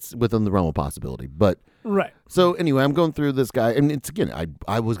it's within the realm of possibility. But right. So anyway, I'm going through this guy, and it's again,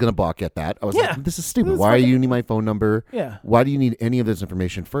 I was gonna balk at that. I was like, this is stupid. Why are you needing my phone number? Yeah. Why do you need any of this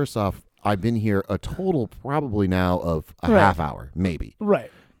information? First off, I've been here a total probably now of a half hour, maybe.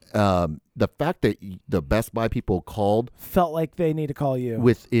 Right. The fact that the Best Buy people called felt like they need to call you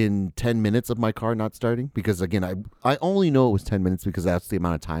within 10 minutes of my car not starting, because again, I only know it was 10 minutes because that's the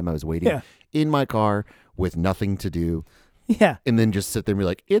amount of time I was waiting in my car with nothing to do. Yeah. And then just sit there and be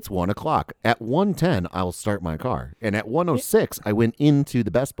like, it's 1:00. At 1:10, I'll start my car. And at 1:06, I went into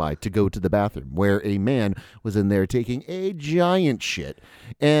the Best Buy to go to the bathroom where a man was in there taking a giant shit.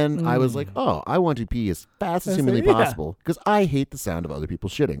 And I was like, oh, I want to pee as fast as humanly possible because I hate the sound of other people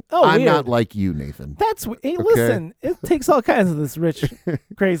shitting. Oh, I'm weird. not like you, Nathan. Listen, it takes all kinds of this rich,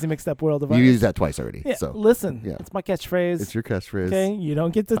 crazy, mixed up world of ours. You used that twice already. Yeah, so listen, it's my catchphrase. It's your catchphrase. Okay, you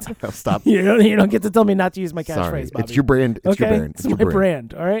don't get to stop. You don't get to tell me not to use my catchphrase, Bobby. It's your brand. It's your brand. It's my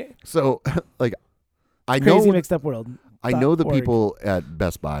brand. All right. So, I know crazy mixed up world. I know the people at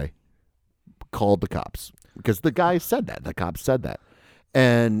Best Buy called the cops because the guy said that. The cops said that,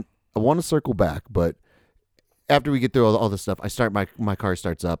 and I want to circle back, but after we get through all this stuff, I start my car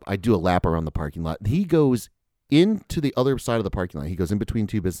starts up. I do a lap around the parking lot. He goes into the other side of the parking lot. He goes in between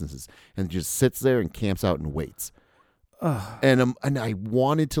two businesses and just sits there and camps out and waits. And I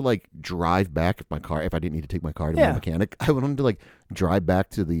wanted to drive back if I didn't need to take my car to my mechanic. I wanted to drive back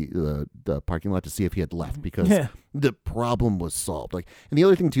to the parking lot to see if he had left because the problem was solved. And the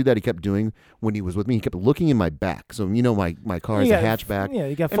other thing too that he kept doing when he was with me, he kept looking in my back. So my car is a hatchback. Yeah,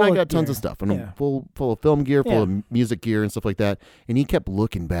 you got and I got tons of stuff and I'm full of film gear, full of music gear and stuff like that. And he kept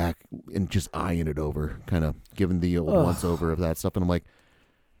looking back and just eyeing it over, kind of giving the old once over of that stuff. And I'm like.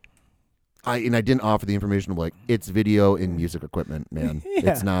 I didn't offer the information of it's video and music equipment, man.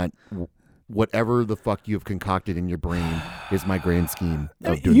 It's not whatever the fuck you've concocted in your brain is my grand scheme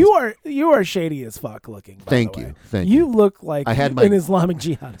of doing you are shady as fuck looking. Thank you. You look like an Islamic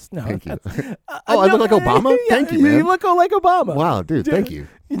jihadist. No, thank you. I look like Obama? Thank you, man. You look like Obama. Wow, dude, thank you.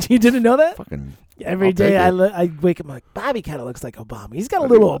 You didn't know that? Fucking every day I wake up, I'm like, Bobby kind of looks like Obama. He's got a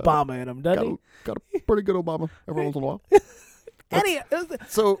little Obama in him, doesn't he? Got a pretty good Obama every once in a while.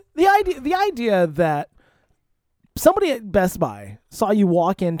 So the idea that somebody at Best Buy saw you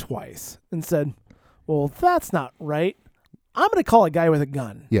walk in twice and said, "Well, that's not right. I'm going to call a guy with a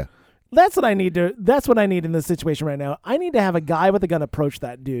gun." Yeah, that's what I need in this situation right now. I need to have a guy with a gun approach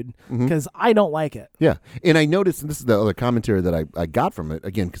that dude because I don't like it. Yeah, and I noticed, and this is the other commentary that I got from it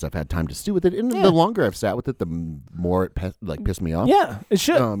again because I've had time to stew with it, and the longer I've sat with it, the more it pissed me off. Yeah, it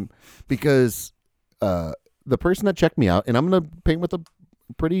should because. The person that checked me out, and I'm going to paint with a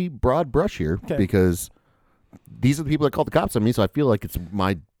pretty broad brush here because these are the people that called the cops on me, so I feel like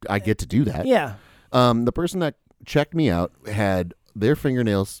I get to do that. Yeah. The person that checked me out had their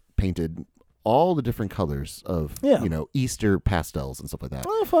fingernails painted all the different colors of, Easter pastels and stuff like that.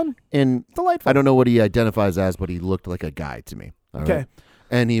 Oh, fun. And Delightful. I don't know what he identifies as, but he looked like a guy to me. Okay. Right?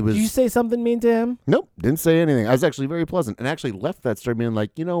 And he was... Did you say something mean to him? Nope, didn't say anything. I was actually very pleasant and actually left that store being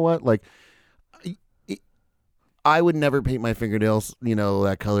like, you know what? Like, I would never paint my fingernails,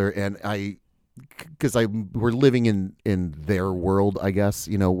 that color. And because we're living in their world, I guess,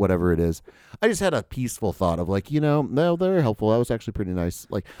 whatever it is. I just had a peaceful thought of like, no, they're helpful. That was actually pretty nice.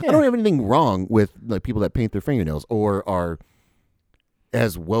 Like, I don't have anything wrong with like people that paint their fingernails or are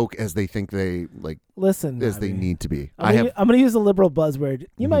as woke as they think they they need to be. I'm going to use a liberal buzzword.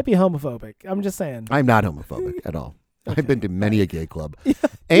 You might be homophobic. I'm just saying. I'm not homophobic at all. Okay. I've been to many a gay club.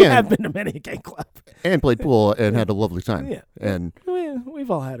 You have been to many a gay club. And played pool and had a lovely time. Yeah. And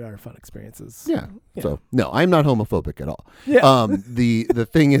we've all had our fun experiences. Yeah. So, no, I'm not homophobic at all. Yeah. The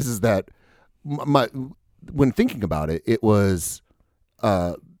thing is that when thinking about it, it was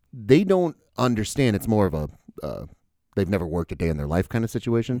they don't understand. It's more of a they've never worked a day in their life kind of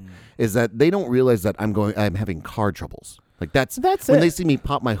situation. Is that they don't realize that I'm having car troubles. Like that's when they see me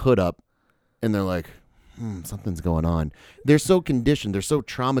pop my hood up, and they're like, something's going on. They're so conditioned. They're so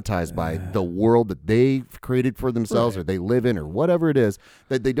traumatized by the world that they've created for themselves or they live in or whatever it is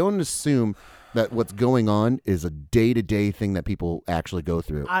that they don't assume that what's going on is a day-to-day thing that people actually go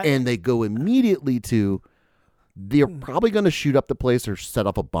through. And they go immediately to they're probably going to shoot up the place or set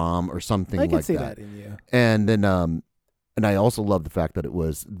up a bomb or something like that. I can see that in you. And then and I also love the fact that it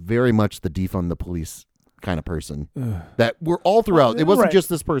was very much the defund the police kind of person that we're all throughout. It wasn't just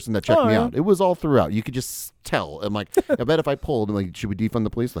this person that checked me out. It was all throughout. You could just tell. I'm like, I bet if I polled, I'm like, should we defund the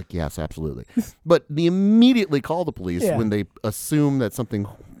police? Like, yes, absolutely. But they immediately call the police when they assume that something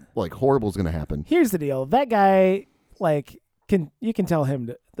like horrible is going to happen. Here's the deal. That guy, you can tell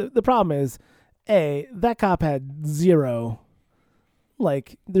him. The problem is, that cop had zero,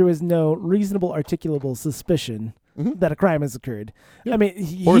 there was no reasonable articulable suspicion that a crime has occurred. Yeah. I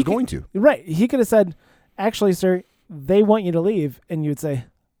mean, or is going to. Right. He could have said, actually, sir, they want you to leave. And you'd say,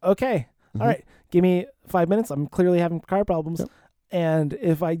 okay, all right, give me 5 minutes. I'm clearly having car problems. Yep. And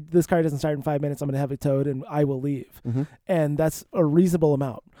if this car doesn't start in 5 minutes, I'm going to have it towed and I will leave. And that's a reasonable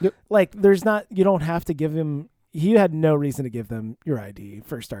amount. Yep. You don't have to give him, he had no reason to give them your ID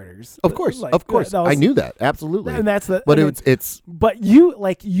for starters. Of course. I knew that. Absolutely. And that's but but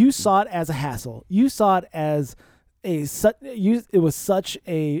you saw it as a hassle. You saw it as it was such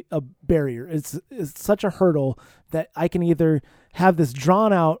a barrier. It's such a hurdle that I can either have this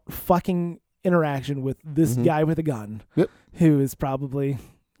drawn out fucking interaction with this guy with a gun who is probably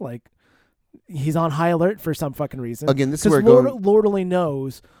he's on high alert for some fucking reason. Again, this is where Lord only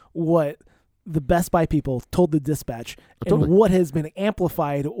knows what the Best Buy people told the dispatch and what has been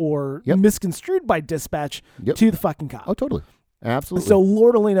amplified or misconstrued by dispatch to the fucking cop. Oh, totally. Absolutely. So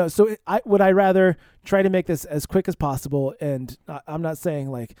Lord only knows. So would I rather try to make this as quick as possible? And I'm not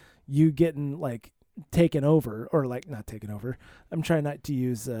saying you getting taken over or not taken over. I'm trying not to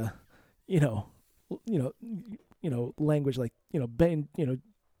use language bend,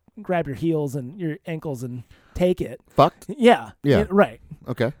 grab your heels and your ankles and take it. Fucked. Yeah. Right.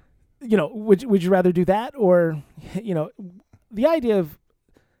 Okay. Would you rather do that or the idea of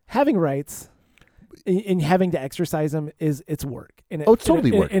having rights and having to exercise them it's work. And it's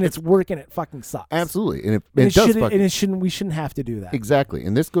totally work. And it's work and it fucking sucks. Absolutely. And it does fuck. And we shouldn't have to do that. Exactly.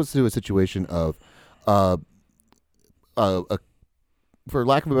 And this goes to a situation of for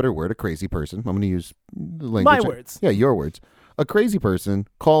lack of a better word, a crazy person. I'm going to use the language. My words. Yeah, your words. A crazy person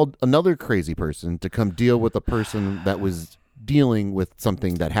called another crazy person to come deal with a person that was dealing with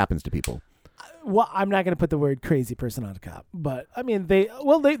something that happens to people. Well, I'm not going to put the word crazy person on a cop, but I mean, they've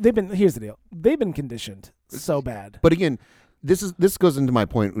been, here's the deal. They've been conditioned so bad. But again, this goes into my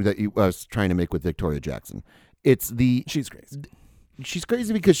point that I was trying to make with Victoria Jackson. She's crazy. She's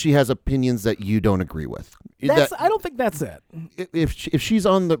crazy because she has opinions that you don't agree with. I don't think that's it. If she's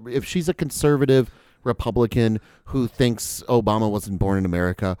a conservative Republican who thinks Obama wasn't born in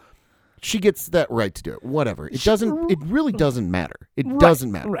America, she gets that right to do it. Whatever. It really doesn't matter. It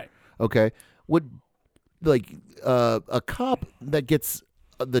doesn't matter. Right. Okay. A cop that gets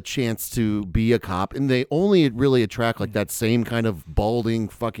the chance to be a cop, and they only really attract that same kind of balding,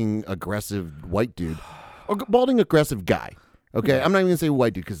 fucking aggressive white dude, or balding aggressive guy. Okay, I'm not even gonna say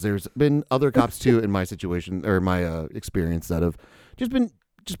white dude because there's been other cops too in my situation or my experience that have just been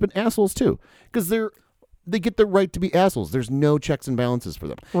assholes too, because they get the right to be assholes. There's no checks and balances for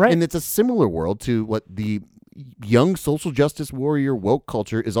them, right? And it's a similar world to what the young social justice warrior woke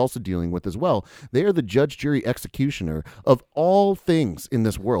culture is also dealing with as well. They are the judge, jury, executioner of all things in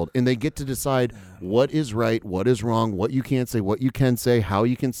this world, and they get to decide what is right, what is wrong, what you can't say, what you can say, how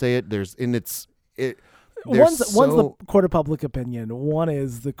you can say it. One's the court of public opinion, one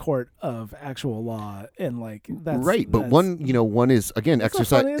is the court of actual law, and like that's right. But one is again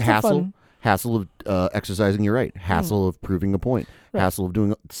exercise hassle of exercising your right, hassle of proving a point, hassle of doing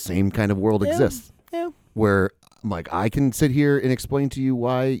the same kind of world exists. Yeah. Where like I can sit here and explain to you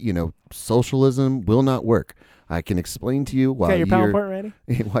why socialism will not work. I can explain to you why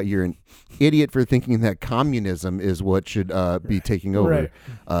why you're an idiot for thinking that communism is what should be taking over.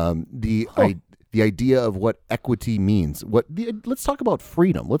 Right. The idea of what equity means. Let's talk about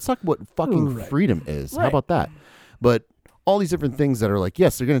freedom. Let's talk about what fucking freedom is. Right. How about that? But all these different things that are like,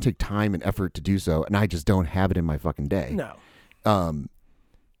 yes, they're going to take time and effort to do so, and I just don't have it in my fucking day. No.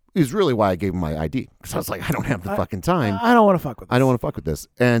 Is really why I gave him my ID, because I was like, I don't have the fucking time. I don't want to fuck with this. I don't want to fuck with this.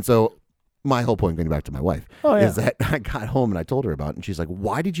 And so my whole point, going back to my wife, is that I got home and I told her about it, and she's like,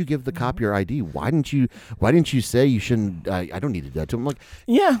 why did you give the cop your ID? Why didn't you say you shouldn't? I don't need to do that to him. I'm like,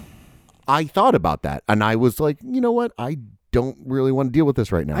 yeah. I thought about that, and I was like, you know what? I don't really want to deal with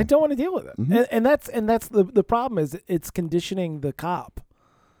this right now. I don't want to deal with it. Mm-hmm. And that's the problem is it's conditioning the cop.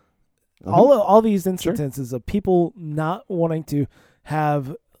 Mm-hmm. All these instances of people not wanting to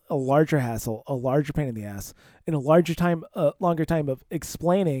have a larger hassle, a larger pain in the ass, and a longer time of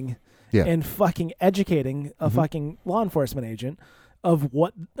explaining and fucking educating a fucking law enforcement agent of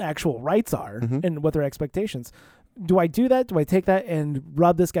what actual rights are and what their expectations. Do I do that? Do I take that and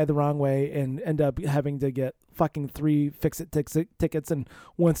rub this guy the wrong way and end up having to get fucking 3 fix-it tickets and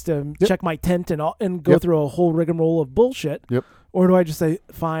wants to check my tent and go through a whole rigmarole of bullshit? Yep. Or do I just say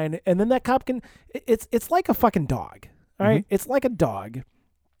fine? And then that cop can. It's like a fucking dog. All right. It's like a dog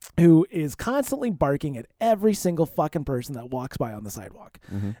who is constantly barking at every single fucking person that walks by on the sidewalk.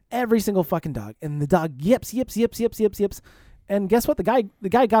 Every single fucking dog, and the dog yips. And guess what? The guy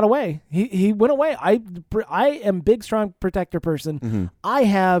got away. He went away. I am big, strong protector person. I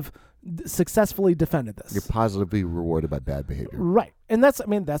have successfully defended this. You're positively rewarded by bad behavior. Right. And that's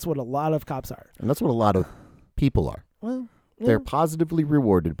what a lot of cops are. And that's what a lot of people are. Well, they're positively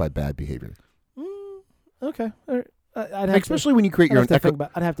rewarded by bad behavior. Okay. Especially when you create your own echo.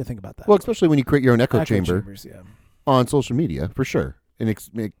 I'd have to think about that. Well, especially when you create your own echo chamber chambers, on social media, for sure. And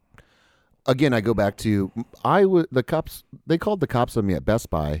again, I go back to the cops. They called the cops on me at Best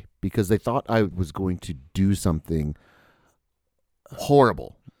Buy because they thought I was going to do something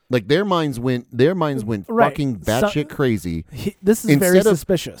horrible. Like their minds went fucking batshit crazy. This is very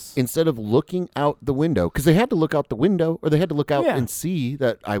suspicious. Instead of looking out the window, because they had to look out the window, or they had to look out and see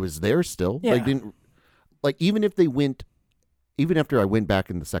that I was there still. Yeah. Even after I went back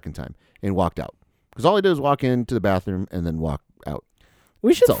in the second time and walked out, because all I did was walk into the bathroom and then walk out.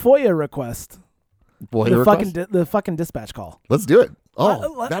 We should FOIA request. The fucking dispatch call. Let's do it.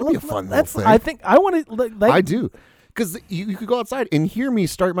 Oh, that'd be a fun little thing. I think I want to. I do. Because you could go outside and hear me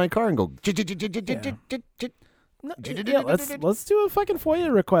start my car and go. Let's do a fucking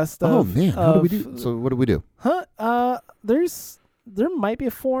FOIA request. Oh man, how do we do? So what do we do? There might be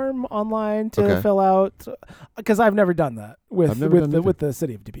a form online to fill out, because I've never done that with the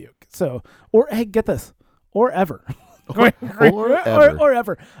city of Dubuque. So, or hey, get this, or ever. or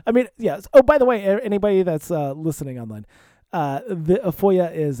ever. I mean, yes. Oh, by the way, anybody that's listening online, the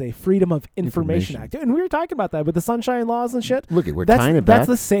FOIA is a Freedom of Information Act, and we were talking about that with the sunshine laws and shit. Look, we're tying it back. That's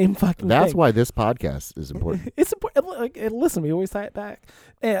the same fucking. That's thing. why this podcast is important. It's important. Like, listen, we always tie it back.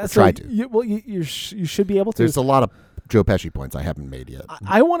 Try to. You should be able to. There's a lot of Joe Pesci points I haven't made yet.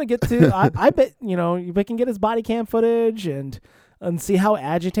 I want to get to. I bet we can get his body cam footage and see how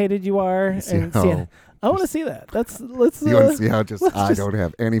agitated you are I want to see that. Let's. You want to see how I don't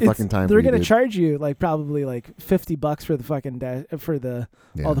have any fucking time. They're going to charge you probably $50 for the fucking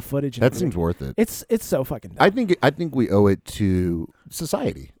all the footage. That seems worth it. It's so fucking dumb. I think we owe it to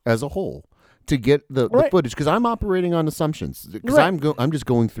society as a whole to get the footage, because I'm operating on assumptions, because I'm just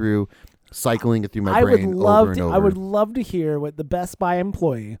going through. Cycling it through my brain over and over. I would love to hear what the Best Buy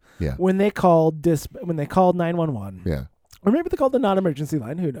employee, when they called 911, or maybe they called the non-emergency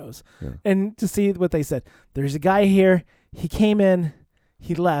line, who knows, and to see what they said. There's a guy here. He came in,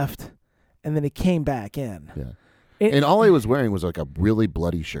 he left, and then he came back in. Yeah, and all he was wearing was like a really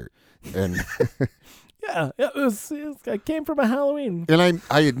bloody shirt, and it was. I came from a Halloween, and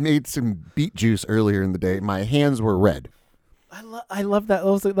I had made some beet juice earlier in the day. My hands were red. I love that.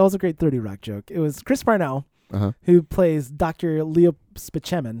 That was a great 30 Rock joke. It was Chris Parnell who plays Dr. Leo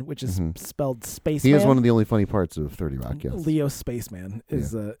Spaceman, which is spelled Spaceman. He is one of the only funny parts of 30 Rock, yes. Leo Spaceman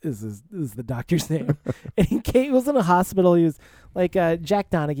is the doctor's name. And he was in a hospital. He was like Jack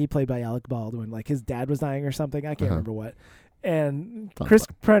Donaghy, played by Alec Baldwin. Like his dad was dying or something. I can't remember what. And Chris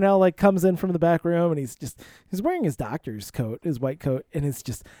Parnell like comes in from the back room, and he's wearing his doctor's coat, his white coat, and it's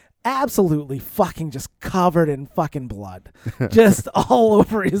just absolutely fucking just covered in fucking blood, just all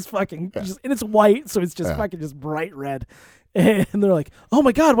over his fucking, and it's white, so it's just fucking just bright red. And they're like, "Oh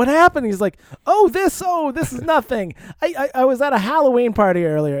my God, what happened?" He's like, "Oh, this is nothing. I was at a Halloween party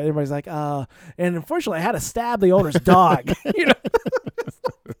earlier." Everybody's like, and unfortunately, I had to stab the owner's dog." You know,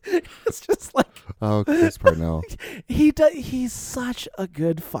 it's just like, oh, Chris Parnell. He's such a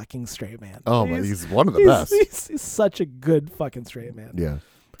good fucking straight man. Oh, he's one of the best. He's such a good fucking straight man. Yeah.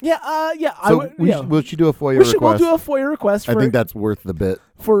 Yeah. So we should do a FOIA request. We'll do a FOIA request. I think that's worth the bit.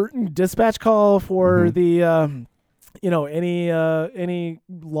 For dispatch call for the. Any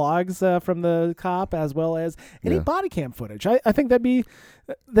logs from the cop, as well as any body cam footage. I think that'd be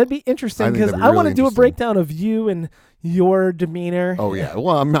interesting, because I want to do a breakdown of you and your demeanor. Oh yeah.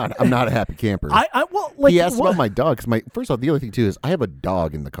 Well, I'm not a happy camper. He asked about my dog. First off, the other thing too is I have a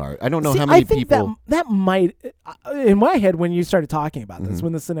dog in the car. I don't know how many people. That might, in my head, when you started talking about this,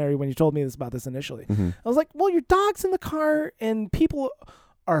 when you told me about this initially, I was like, well, your dog's in the car, and people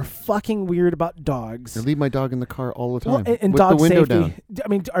are fucking weird about dogs. I leave my dog in the car all the time. Well, and with dog the window safety. Down. I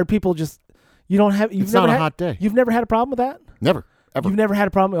mean, are people just, it's not a hot day. You've never had a problem with that? Never. Ever. You've never had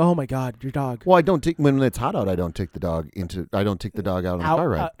a problem? Oh my God, your dog. Well, I don't take, when it's hot out, I don't take the dog out on the car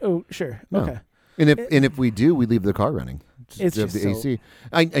ride. Oh, sure. No. Okay. And if we do, we leave the car running. It's just the AC.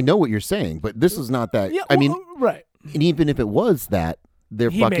 I know what you're saying, but this is not that. Yeah, right. And even if it was that,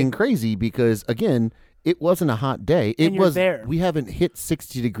 they're fucking crazy, because again, it wasn't a hot day. It was there. We haven't hit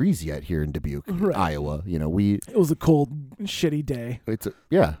 60 degrees yet here in Dubuque, Iowa. You know, it was a cold, shitty day. It's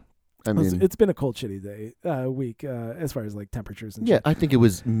been a cold, shitty day week as far as like temperatures and shit. I think it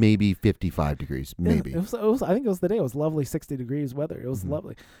was maybe 55 degrees, maybe. I think it was the day. It was lovely, 60 degrees weather. It was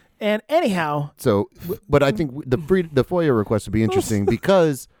lovely. And anyhow, so, but I think the FOIA request would be interesting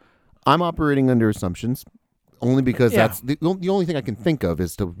because I'm operating under assumptions. Only because that's the only thing I can think of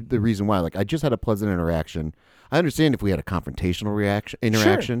is the reason why. Like, I just had a pleasant interaction. I understand if we had a confrontational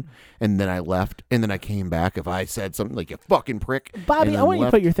interaction, and then I left, and then I came back. If I said something like, "You fucking prick," Bobby, I want you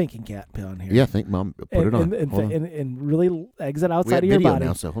to put your thinking cap on here. Yeah, Mom. Put it on. And really exit outside of your body.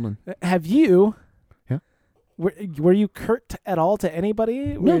 Now, so hold on. Have you? Yeah. Were you curt at all to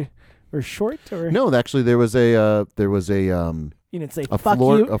anybody? No. Or short? Or no, actually, there was a you didn't say fuck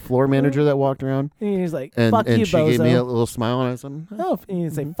you. A floor manager that walked around. And he's like, fuck you, bozo. And she gave me a little smile, and I said, oh, and you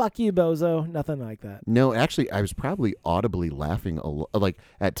didn't say, fuck you, bozo. Nothing like that. No, actually, I was probably audibly laughing like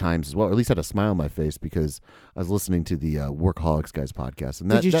at times as well, or at least had a smile on my face, because I was listening to the Workaholics Guys podcast. And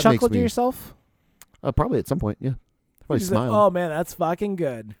did you chuckle to yourself? Probably at some point, yeah. Probably smile. Oh, man, that's fucking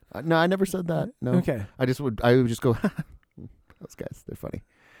good. No, I never said that. No. Okay. I would just go, those guys, they're funny.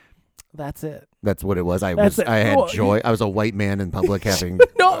 That's it. That's what it was. I had joy. I was a white man in public having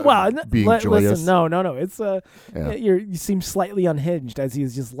being joyous. Listen, no. It's you seem slightly unhinged as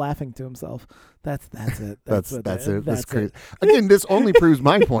he's just laughing to himself. That's it. That's it. That's crazy. Again, this only proves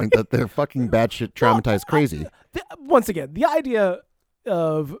my point that they're fucking batshit traumatized crazy. Once again, the idea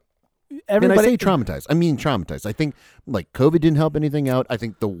of everybody. And I say traumatized. I mean traumatized. I think like COVID didn't help anything out. I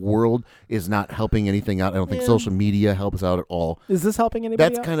think the world is not helping anything out. I don't think social media helps out at all. Is this helping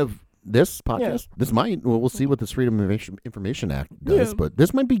anybody? That's kind of. This podcast, this might, we'll see what this Freedom of Information Act does, but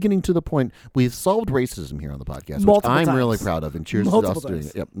this might be getting to the point. We've solved racism here on the podcast, which I'm really proud of, and cheers to us doing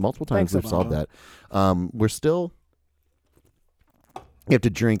it. Yep, multiple times we've solved that. We're still, you have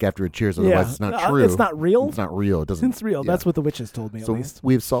to drink after a cheers, otherwise it's not true. It's not real? It's not real. It doesn't. It's real. That's what the witches told me, at least. So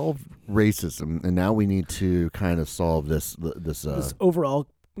we've solved racism, and now we need to kind of solve this overall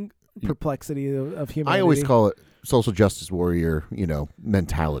perplexity of humanity. I always call it social justice warrior,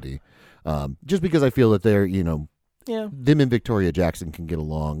 mentality. Just because I feel that they're, them and Victoria Jackson can get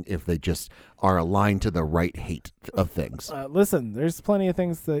along if they just are aligned to the right hate of things. Listen, there's plenty of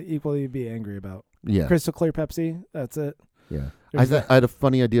things to equally be angry about. Yeah. Crystal clear Pepsi, that's it. Yeah. I had a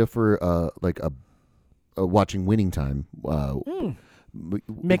funny idea for watching Winning Time.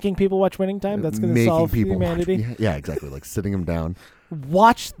 Making people watch Winning Time? That's going to solve humanity? Yeah, exactly. Like sitting them down.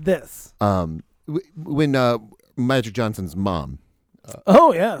 Watch this. When Magic Johnson's mom.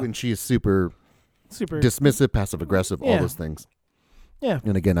 When she is super dismissive, passive aggressive, all those things. Yeah.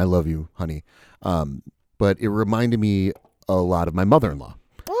 And again, I love you, honey. But it reminded me a lot of my mother-in-law.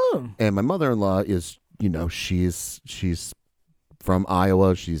 Oh. And my mother-in-law is, she's from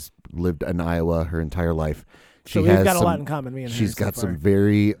Iowa. She's lived in Iowa her entire life. So we've got a lot in common. Me and she's her got so some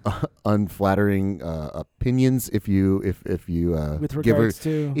very unflattering opinions. If you with give her regards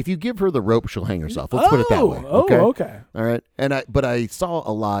to if you give her the rope, she'll hang herself. Let's put it that way. Okay. All right. But I saw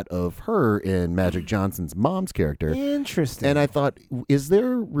a lot of her in Magic Johnson's mom's character. Interesting. And I thought, is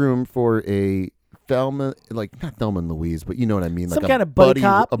there room for a Thelma, like not Thelma and Louise, but you know what I mean, some like kind of buddy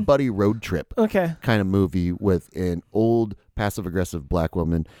cop, a buddy road trip, okay, kind of movie with an old passive aggressive black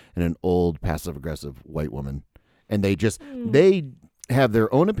woman and an old passive aggressive white woman, and they have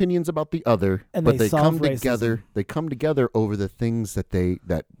their own opinions about the other, and but they solve come racism. together. They come together over the things that they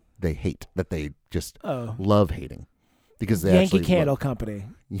hate, that they just love hating, because they Yankee actually Candle Company.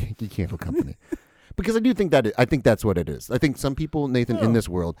 Yankee Candle Company. Because I do think I think that's what it is. I think some people, Nathan, in this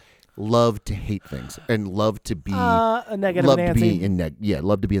world, love to hate things and love to be a negative love Nancy. to be in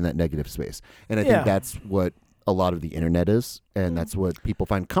love to be in that negative space. And I think that's what a lot of the internet is, and that's what people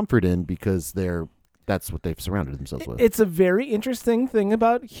find comfort in, because that's what they've surrounded themselves with. It's a very interesting thing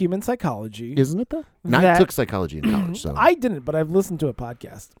about human psychology, isn't it though? I took psychology in college, so I didn't, but I've listened to a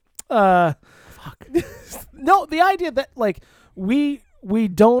podcast. Fuck. No, the idea that like we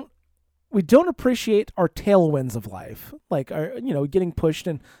don't appreciate our tailwinds of life, like our, getting pushed,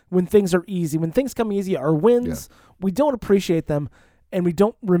 and when things are easy, when things come easy, our wins, we don't appreciate them, and we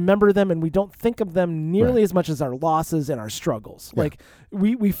don't remember them, and we don't think of them nearly as much as our losses and our struggles. Yeah. Like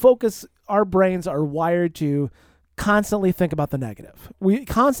we focus, our brains are wired to constantly think about the negative. We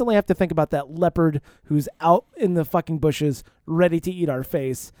constantly have to think about that leopard who's out in the fucking bushes ready to eat our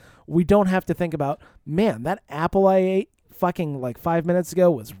face. We don't have to think about, man, that apple I ate fucking like 5 minutes ago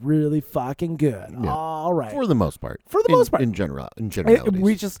was really fucking good. Yeah. All right. For the most part. In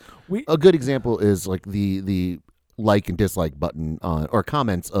generalities. A good example is like the like and dislike button on, or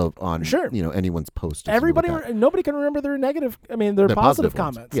comments on anyone's post. Nobody can remember their negative. I mean, their positive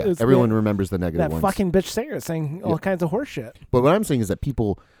comments. Yeah, everyone remembers the negative ones. That fucking bitch Sarah saying all kinds of horse shit. But what I'm saying is that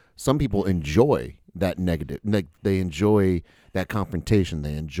some people enjoy that negative. They enjoy that confrontation.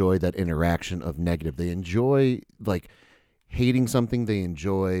 They enjoy that interaction of negative. They enjoy like hating something. They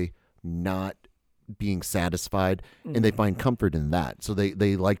enjoy not being satisfied, and they find comfort in that. So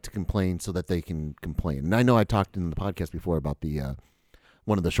they like to complain so that they can complain. And I know I talked in the podcast before about the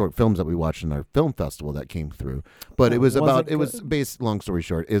one of the short films that we watched in our film festival that came through. But it was based, long story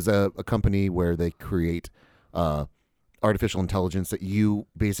short, is a company where they create artificial intelligence that you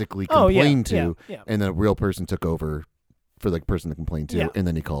basically complain to, and then a real person took over for the person to complain to, and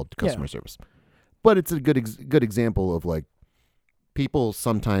then he called customer service. But it's a good example of like, people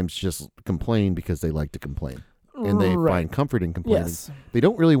sometimes just complain because they like to complain, and they find comfort in complaining. Yes. They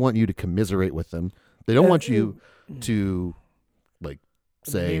don't really want you to commiserate with them. They don't want you to like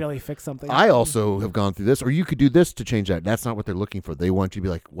say, immediately fix something. I also have gone through this, or you could do this to change that. That's not what they're looking for. They want you to be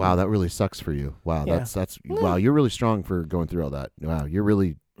like, wow, that really sucks for you. Wow, that's wow, you're really strong for going through all that. Wow, you're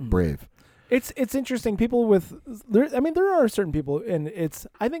really brave. It's interesting. People there are certain people, and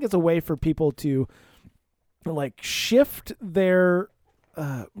I think it's a way for people to like shift their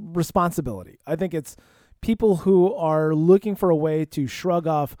responsibility. I think it's people who are looking for a way to shrug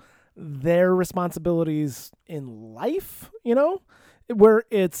off their responsibilities in life, where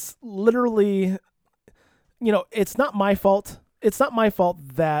it's literally, it's not my fault. It's not my fault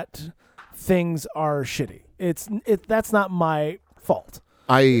that things are shitty. That's not my fault.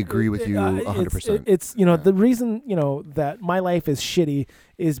 I agree with you 100%. It's the reason, that my life is shitty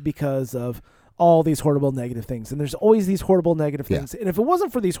is because of all these horrible negative things, and there's always these horrible negative things. And if it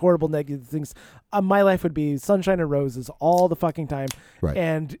wasn't for these horrible negative things, my life would be sunshine and roses all the fucking time. Right.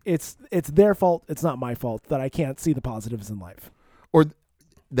 And it's their fault. It's not my fault that I can't see the positives in life, or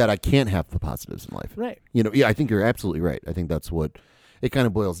that I can't have the positives in life. Right. I think you're absolutely right. I think that's what it kind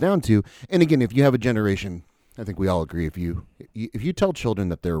of boils down to. And again, if you have a generation, I think we all agree, if you tell children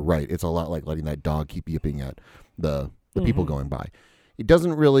that they're right, it's a lot like letting that dog keep yipping at the people going by. It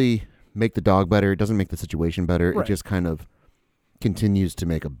doesn't really make the dog better. It doesn't make the situation better. Right. It just kind of continues to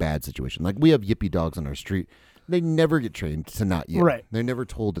make a bad situation. Like, we have yippy dogs on our street. They never get trained to not yip. Right. They're never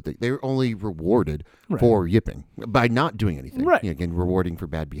told that they're only rewarded for yipping by not doing anything. Right. Again, rewarding for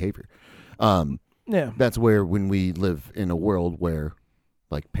bad behavior. That's where, when we live in a world where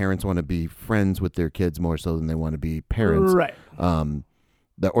like parents want to be friends with their kids more so than they want to be parents. Right.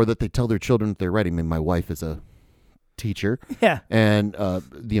 That they tell their children that they're right. I mean, my wife is a teacher. Yeah. And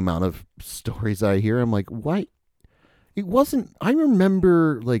the amount of stories I hear, I'm like, why? It wasn't, I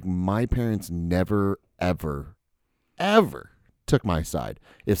remember like my parents never, ever, ever took my side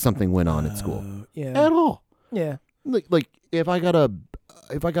if something went on at school. Yeah. At all. Yeah. Like if I got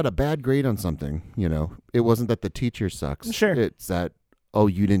a bad grade on something, it wasn't that the teacher sucks. Sure. It's that oh,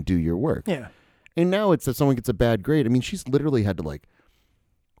 you didn't do your work. Yeah. And now it's if someone gets a bad grade. I mean, she's literally had to like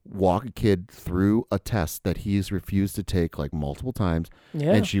walk a kid through a test that he's refused to take like multiple times.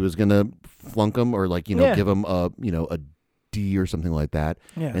 Yeah. And she was going to flunk him or like, Yeah. give him a D or something like that.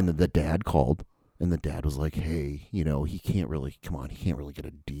 Yeah. And the dad called and the dad was like, hey, he can't really get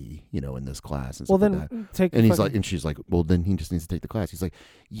a D, in this class. And well, stuff then like that. take. And he's like, and she's like, well, then he just needs to take the class. He's like,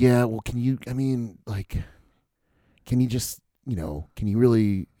 yeah, well, can you just, can you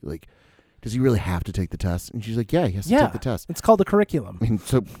really does he really have to take the test? And she's like, yeah, he has to take the test. It's called the curriculum. And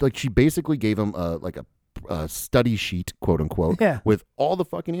so like she basically gave him a study sheet, quote unquote, Yeah. with all the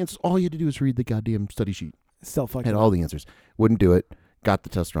fucking answers. All you had to do was read the goddamn study sheet. Still fucking. Had all the answers. Wouldn't do it. Got the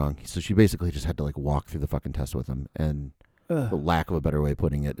test wrong. So she basically just had to like walk through the fucking test with him. And the lack of a better way of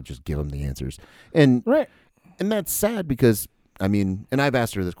putting it, just give him the answers. And Right. And that's sad because, I mean, and I've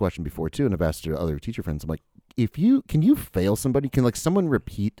asked her this question before too, and I've asked her other teacher friends. I'm like, can you fail somebody? Can like someone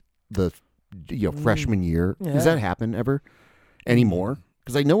repeat the freshman year? Yeah. Does that happen ever anymore?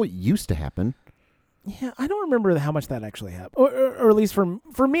 Because I know it used to happen. Yeah, I don't remember how much that actually happened, or at least for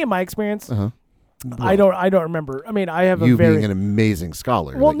me in my experience, Well, I don't remember. I mean, I have you a very being an amazing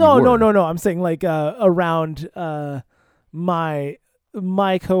scholar. well, that you no. were. I'm saying like around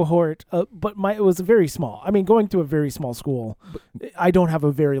my cohort, but it was very small. I mean, going to a very small school, I don't have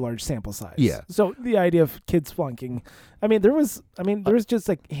a very large sample size. Yeah. So the idea of kids flunking, there was just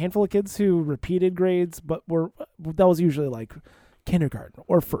like a handful of kids who repeated grades, but that was usually like kindergarten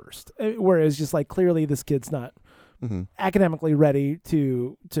or first, whereas just like clearly this kid's not academically ready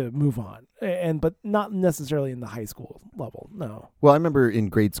to move on, but not necessarily in the high school level. No. Well, I remember in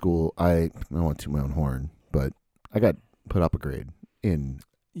grade school, I don't want to toot my own horn, but I got put up a grade in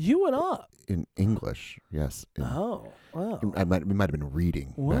English. Yes. Oh, wow. It might have been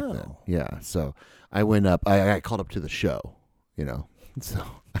reading back then. Wow. Yeah. So I went up. I got called up to the show. So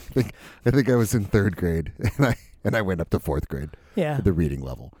I think I was in third grade, and I went up to fourth grade. Yeah. At the reading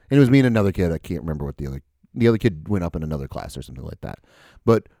level, and it was me and another kid. I can't remember what the other kid went up in another class or something like that.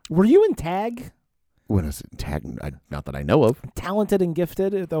 But were you in tag? when I was in tag, not that I know of. Talented and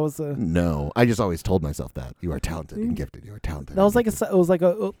gifted. That was a. No, I just always told myself that you are talented and gifted. You are talented. That was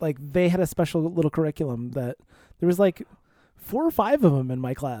like they had a special little curriculum that there was like 4 or 5 of them in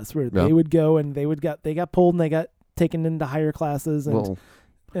my class where they would go and they got pulled and they got taken into higher classes and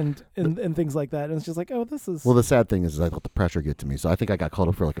things like that. And it's just like, oh, this is. Well, the sad thing is I let the pressure get to me. So I think I got called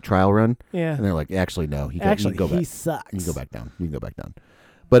up for like a trial run. Yeah. And they're like, actually, no. You he can go back. sucks. You can go back down. You can go back down.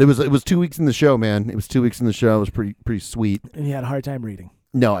 But it was 2 weeks in the show, man. It was 2 weeks in the show. It was pretty sweet. And you had a hard time reading.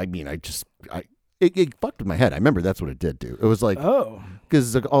 No, I mean, it fucked with my head. I remember that's what it did do. It was like, oh,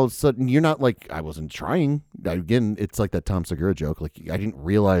 because like, all of a sudden you're not like, I wasn't trying. Again, it's like that Tom Segura joke. Like, I didn't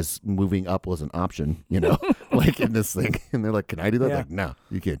realize moving up was an option, like in this thing. And they're like, can I do that? Yeah. Like, no,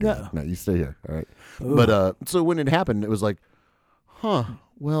 you can't do No. that. No, you stay here. All right. Ooh. But so when it happened, it was like,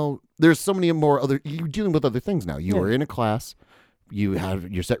 well, there's so many more you're dealing with other things now. You are in a class. You have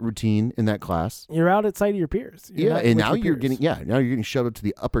your set routine in that class. You're out at sight of your peers. You're and now you're getting shoved up to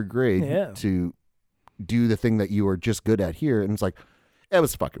the upper grade to do the thing that you were just good at here. And it's like, it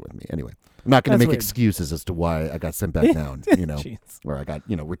was fucking with me. Anyway, I'm not going to make excuses as to why I got sent back down, or I got,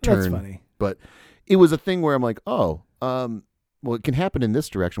 returned. That's funny. But it was a thing where I'm like, well, it can happen in this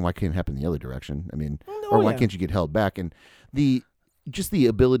direction. Why can't it happen in the other direction? I mean, why can't you get held back? And the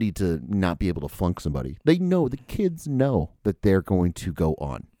ability to not be able to flunk somebody. The kids know that they're going to go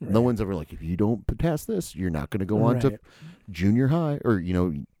on. Right. No one's ever like, if you don't pass this, you're not going to go on to junior high, or, you're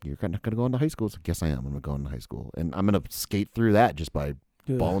not going to go on to high school. So yes, I am. I'm going to go on to high school. And I'm going to skate through that just by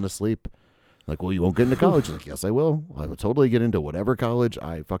falling asleep. Like, well, you won't get into college. Like, yes, I will. I will totally get into whatever college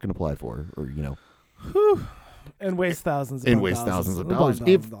I fucking apply for, or, Whew. And waste thousands of dollars.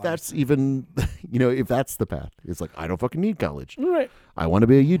 If that's even, if that's the path. It's like, I don't fucking need college. Right. I want to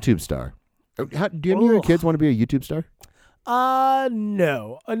be a YouTube star. Do any of your kids want to be a YouTube star?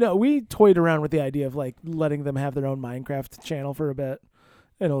 No. No, we toyed around with the idea of like letting them have their own Minecraft channel for a bit.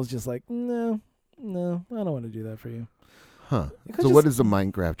 And it was just like, no, I don't want to do that for you. Huh. So what is the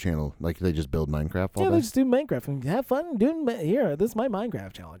Minecraft channel? Like they just build Minecraft all day? They just do Minecraft and have fun doing here. This is my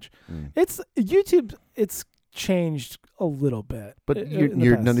Minecraft challenge. It's YouTube. It's changed a little bit. But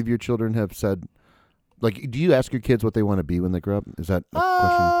none of your children have said, like, do you ask your kids what they want to be when they grow up? Is that a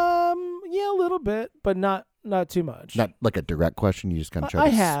question? Yeah, a little bit, but not too much. Not like a direct question. You just kind of try. I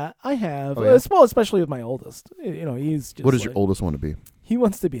have. Oh, yeah? Well, especially with my oldest. He's just. What does your oldest want to be? He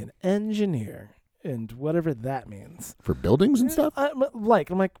wants to be an engineer. And whatever that means for buildings and stuff. I'm like,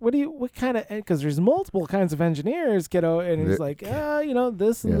 what kind of? Because there's multiple kinds of engineers, kiddo. And he's like,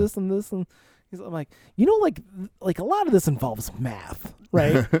 this and this and this, and I'm like, like a lot of this involves math,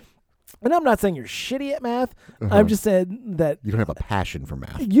 right? And I'm not saying you're shitty at math. I'm just saying that you don't have a passion for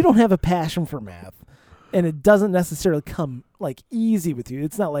math. You don't have a passion for math. And it doesn't necessarily come like easy with you.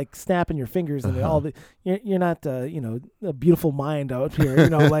 It's not like snapping your fingers and all the. You're not a beautiful mind out here.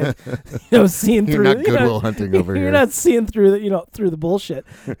 Like seeing through. You're not Goodwill Hunting over here. You're not seeing through the through the bullshit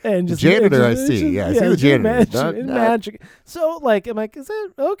and just janitor. I see. I see the janitor. Magic. So like, I'm like, is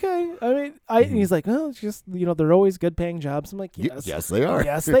that okay? I mean, and he's like, oh, it's just they're always good paying jobs. I'm like, yes, yes they are.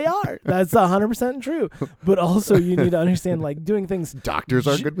 Yes they are. That's 100% true. But also you need to understand like doing things. Doctors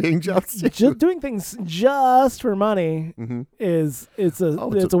are good paying jobs too. Just doing things just for money is it's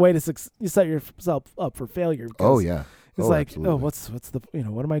a way to you set yourself up for failure. Oh yeah. It's like absolutely. What's the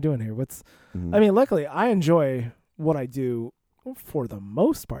what am I doing here? I mean, luckily I enjoy what I do for the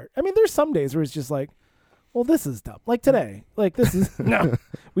most part. I mean, there's some days where it's just like, well, this is dumb. Like today, like this is no.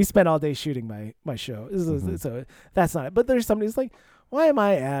 We spent all day shooting my show, so that's not it. But there's some days like, why am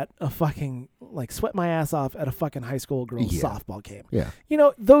I at a fucking like sweat my ass off at a fucking high school girls softball game? Yeah,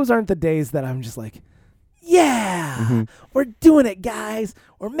 those aren't the days that I'm just like, yeah, we're doing it, guys.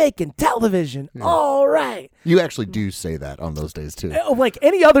 We're making television. Yeah. All right. You actually do say that on those days too. Like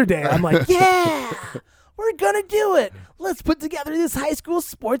any other day, I'm like, yeah, we're gonna do it. Let's put together this high school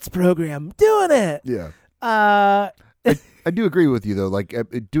sports program. Doing it. Yeah. I do agree with you though. Like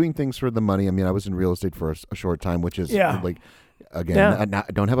doing things for the money. I mean, I was in real estate for a short time, which is like, again, I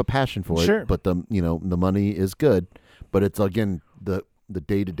don't have a passion for it, but the money is good. But it's again the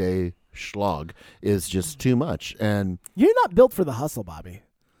day-to-day schlog is just too much, and you're not built for the hustle, Bobby.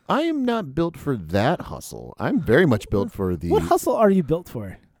 I am not built for that hustle. I'm very much built for the. What hustle are you built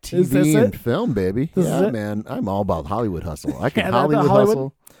for? TV and film, baby. Man, I'm all about Hollywood hustle. I can Hollywood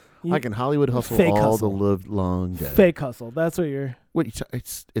hustle. I can Hollywood hustle fake all hustle. the live long day. Fake hustle. That's what you're. What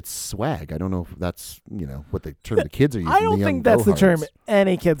it's swag. I don't know if that's what the term the kids are using. I don't think that's the term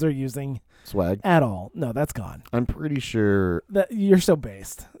any kids are using. Swag at all. No, that's gone. I'm pretty sure that you're so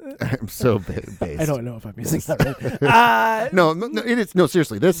based. I'm so based. I don't know if I'm using that right. No, it is. No,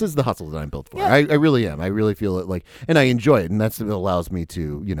 seriously, this is the hustle that I'm built for. Yeah. I really am. I really feel it like, and I enjoy it, and that's what allows me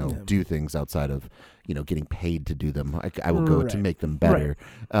to do things outside of getting paid to do them. I will go to make them better.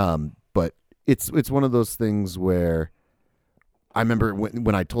 Right. But it's one of those things where I remember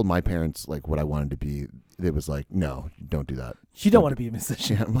when I told my parents like what I wanted to be, it was like, no, don't do that. You don't want to be a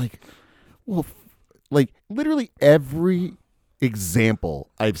musician. Yeah, I'm like. Well, like literally every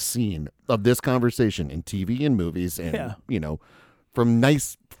example I've seen of this conversation in TV and movies and, from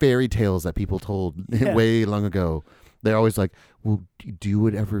nice fairy tales that people told way long ago, they're always like, well, do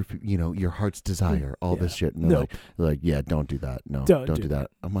whatever, your heart's desire, all this shit. And they're like, yeah, don't do that. No, don't do that.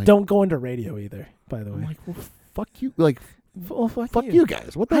 I'm like, don't go into radio either, by the way. I'm like, well, fuck you. Like, well, fuck you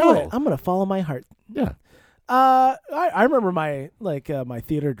guys. What the hell? I'm going to follow my heart. Yeah. I remember my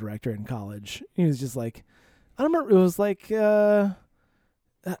theater director in college. He was just like, I don't remember. It was like, whether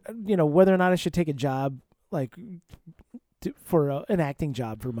or not I should take a job like for an acting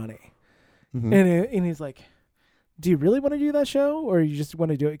job for money. Mm-hmm. And he's like, do you really want to do that show, or you just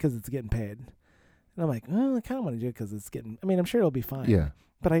want to do it because it's getting paid? And I'm like, well, I kind of want to do it because it's getting. I mean, I'm sure it'll be fine. Yeah.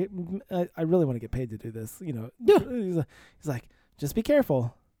 But I really want to get paid to do this. Yeah. He's like, just be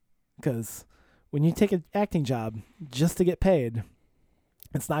careful, because when you take an acting job just to get paid,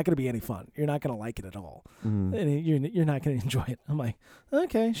 it's not going to be any fun. You're not going to like it at all. Mm. And you're not going to enjoy it. I'm like,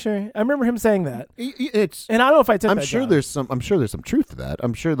 okay, sure. I remember him saying that. And I don't know if I took that job. I'm sure there's some truth to that.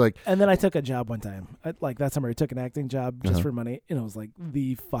 I'm sure And then I took a job one time. That summer I took an acting job just for money. And it was like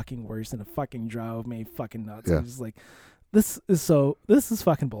the fucking worst, and it fucking drove me fucking nuts. Yeah. I was just like, this is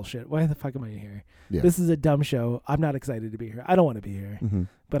fucking bullshit. Why the fuck am I here? Yeah. This is a dumb show. I'm not excited to be here. I don't want to be here,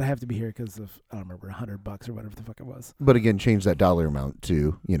 but I have to be here because of, I don't remember, $100 or whatever the fuck it was. But again, change that dollar amount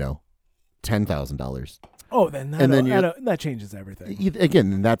to, $10,000. Oh, then that changes everything.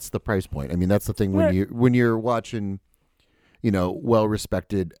 Again, that's the price point. I mean, that's the thing when you're watching,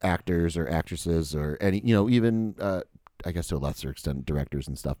 well-respected actors or actresses or any, even, I guess to a lesser extent, directors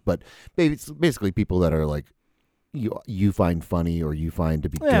and stuff. But basically people that are like, you find funny or you find to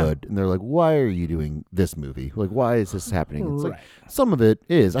be good, and they're like, why are you doing this movie? Like, why is this happening? It's like some of it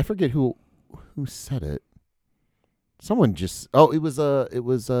is. I forget who said it. Someone just it was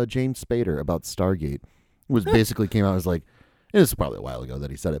James Spader about Stargate. It was basically came out as like, it was probably a while ago that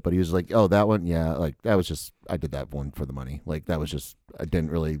he said it, but he was like, oh, that one, yeah, like that was just, I did that one for the money. Like that was just, I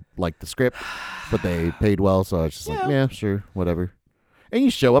didn't really like the script, but they paid well, so I was just like, yeah, sure, whatever. And you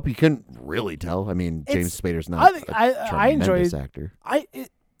show up, you couldn't really tell. I mean, James Spader's not a tremendous actor.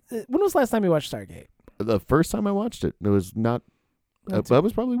 When was the last time you watched Stargate? The first time I watched it, it was not. That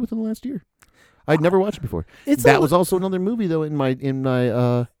was probably within the last year. I'd never watched it before. That was also another movie though in my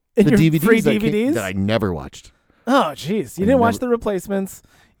the DVDs free DVDs that I never watched. Oh, jeez, you didn't watch The Replacements.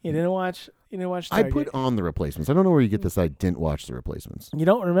 You didn't watch. I put on The Replacements. I don't know where you get this. I didn't watch The Replacements. You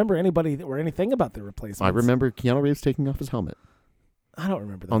don't remember anybody or anything about The Replacements. I remember Keanu Reeves taking off his helmet. I don't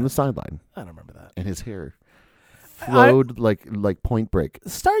remember that. On the sideline. I don't remember that. And his hair flowed like Point Break.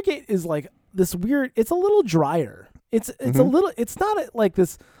 Stargate is like this weird. It's a little drier. It's a little. It's not like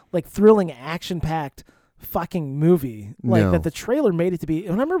this like thrilling action packed fucking movie like that the trailer made it to be.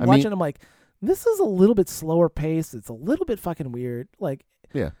 When I remember watching, I'm like, this is a little bit slower paced. It's a little bit fucking weird. Like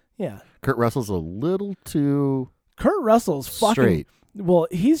yeah. Kurt Russell's a little too. Kurt Russell's fucking straight. Well,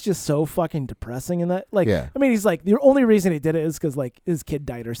 he's just so fucking depressing in that. Like, yeah. I mean, he's like, the only reason he did it is because, like, his kid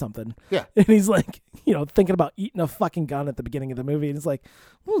died or something. Yeah. And he's like, thinking about eating a fucking gun at the beginning of the movie. And it's like,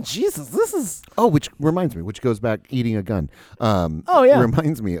 oh, Jesus, this is. Oh, which reminds me, which goes back, eating a gun.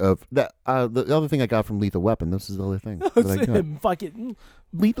 Reminds me of that. The other thing I got from Lethal Weapon, this is the other thing. Fucking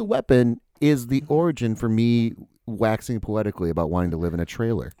Lethal Weapon is the origin for me waxing poetically about wanting to live in a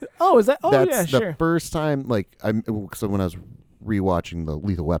trailer. Oh, is that? Oh, That's yeah, the sure. first time, so when I was rewatching the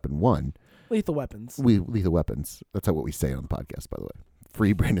Lethal Weapon 1. Lethal Weapons. Lethal Weapons. That's what we say on the podcast, by the way.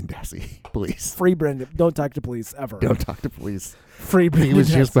 Free Brendan Dassey, please. Free Brendan. Don't talk to police ever. Don't talk to police. Free Brendan. He was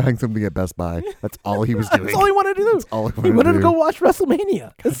just buying something at Best Buy. That's all he was doing. That's all he wanted to do. That's all he wanted to go watch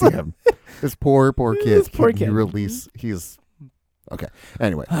WrestleMania. Damn. This poor kid. This poor kid. He's okay.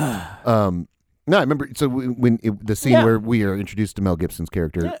 Anyway, no, I remember. So when the scene where we are introduced to Mel Gibson's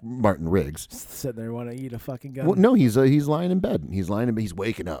character, Martin Riggs, just sitting there, want to eat a fucking gun. Well, no, he's lying in bed. He's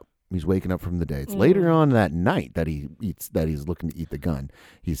waking up. He's waking up from the day. It's later on that night that he's looking to eat the gun.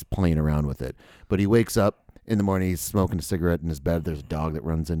 He's playing around with it, but he wakes up in the morning. He's smoking a cigarette in his bed. There's a dog that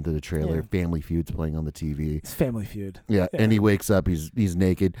runs into the trailer. Yeah. Family Feud's playing on the TV. It's Family Feud. Yeah, and he wakes up. He's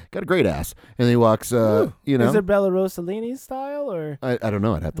naked. Got a great ass, and he walks. Is it Bella Rossellini style or? I don't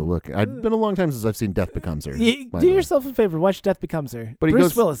know. I'd have to look. It's been a long time since I've seen Death Becomes Her. Do yourself a favor. Watch Death Becomes Her. But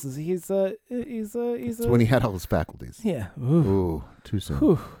Bruce Willis is he's when he had all his faculties. Yeah. Ooh, too soon.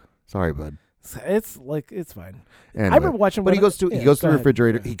 Ooh. Sorry, bud. It's fine. Anyway, I remember watching. But he goes to the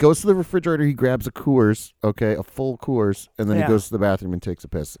refrigerator. Ahead. He goes to the refrigerator. He grabs a Coors, a full Coors, and then he goes to the bathroom and takes a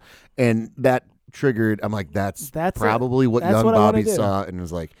piss. And that triggered. I'm like, that's probably what young Bobby saw, and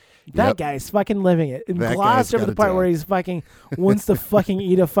was like, that guy's fucking living it. And glossed over the part where he's fucking wants to fucking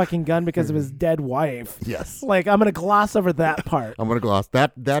eat a fucking gun because of his dead wife. Yes. Like, I'm gonna gloss over that part. I'm gonna gloss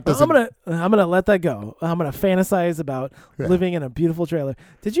that. That doesn't. I'm gonna let that go. I'm gonna fantasize about living in a beautiful trailer.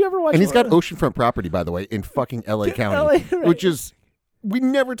 Did you ever watch? And he's got oceanfront property, by the way, in fucking L.A. County, right. which is we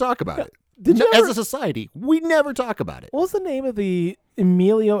never talk about it. As a society, we never talk about it. What was the name of the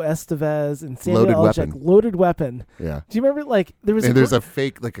Emilio Estevez and Samuel Loaded L. Weapon. Loaded Weapon? Yeah. Do you remember there's a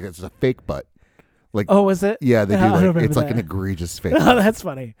fake it's a fake butt. Like, oh, was it? Yeah, they do. I don't It's that. like an egregious fake. Oh, that's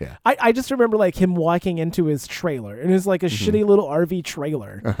funny. Yeah. I just remember like him walking into his trailer, and it's like a shitty little RV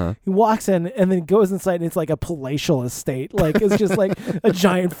trailer. Uh-huh. He walks in and then goes inside, and it's like a palatial estate. Like it's just like a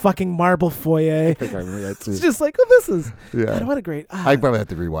giant fucking marble foyer. I think I remember that too. It's just like, oh, this is. Yeah. God, what a great. I probably have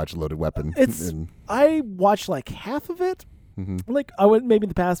to rewatch Loaded Weapon. I watched like half of it. Mm-hmm. Like I went maybe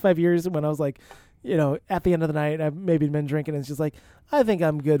the past 5 years when I was like, at the end of the night, I've maybe been drinking. And it's just like, I think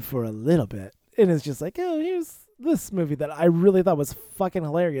I'm good for a little bit. And it's just like, oh, here's this movie that I really thought was fucking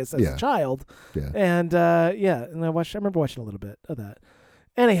hilarious as a child. Yeah. And and I remember watching a little bit of that.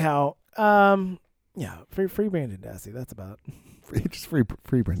 Anyhow, free Brendan Dassey. That's about. Just free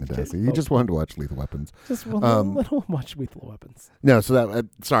Brendan Dassey. You just wanted to watch Lethal Weapons. Just little watch Lethal Weapons. No, so that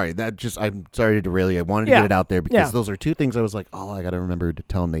I'm sorry to derail you. I wanted to get it out there because those are two things I was like, oh, I got to remember to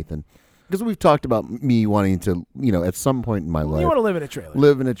tell Nathan. Because we've talked about me wanting to, at some point in my life. You want to live in a trailer.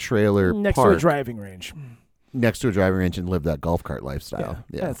 Live in a trailer next park, to a driving range. Next to a driving range and live that golf cart lifestyle.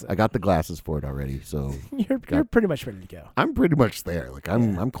 Yeah. I got the glasses for it already. So you're pretty much ready to go. I'm pretty much there. Like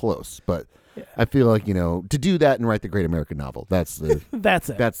I'm close. But I feel like, to do that and write the great American novel, that's the that's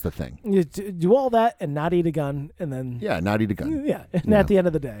it. That's the thing. You do all that and not eat a gun and then not eat a gun. Yeah. And at the end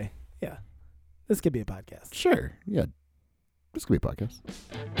of the day, this could be a podcast. Sure. Yeah. This could be a podcast.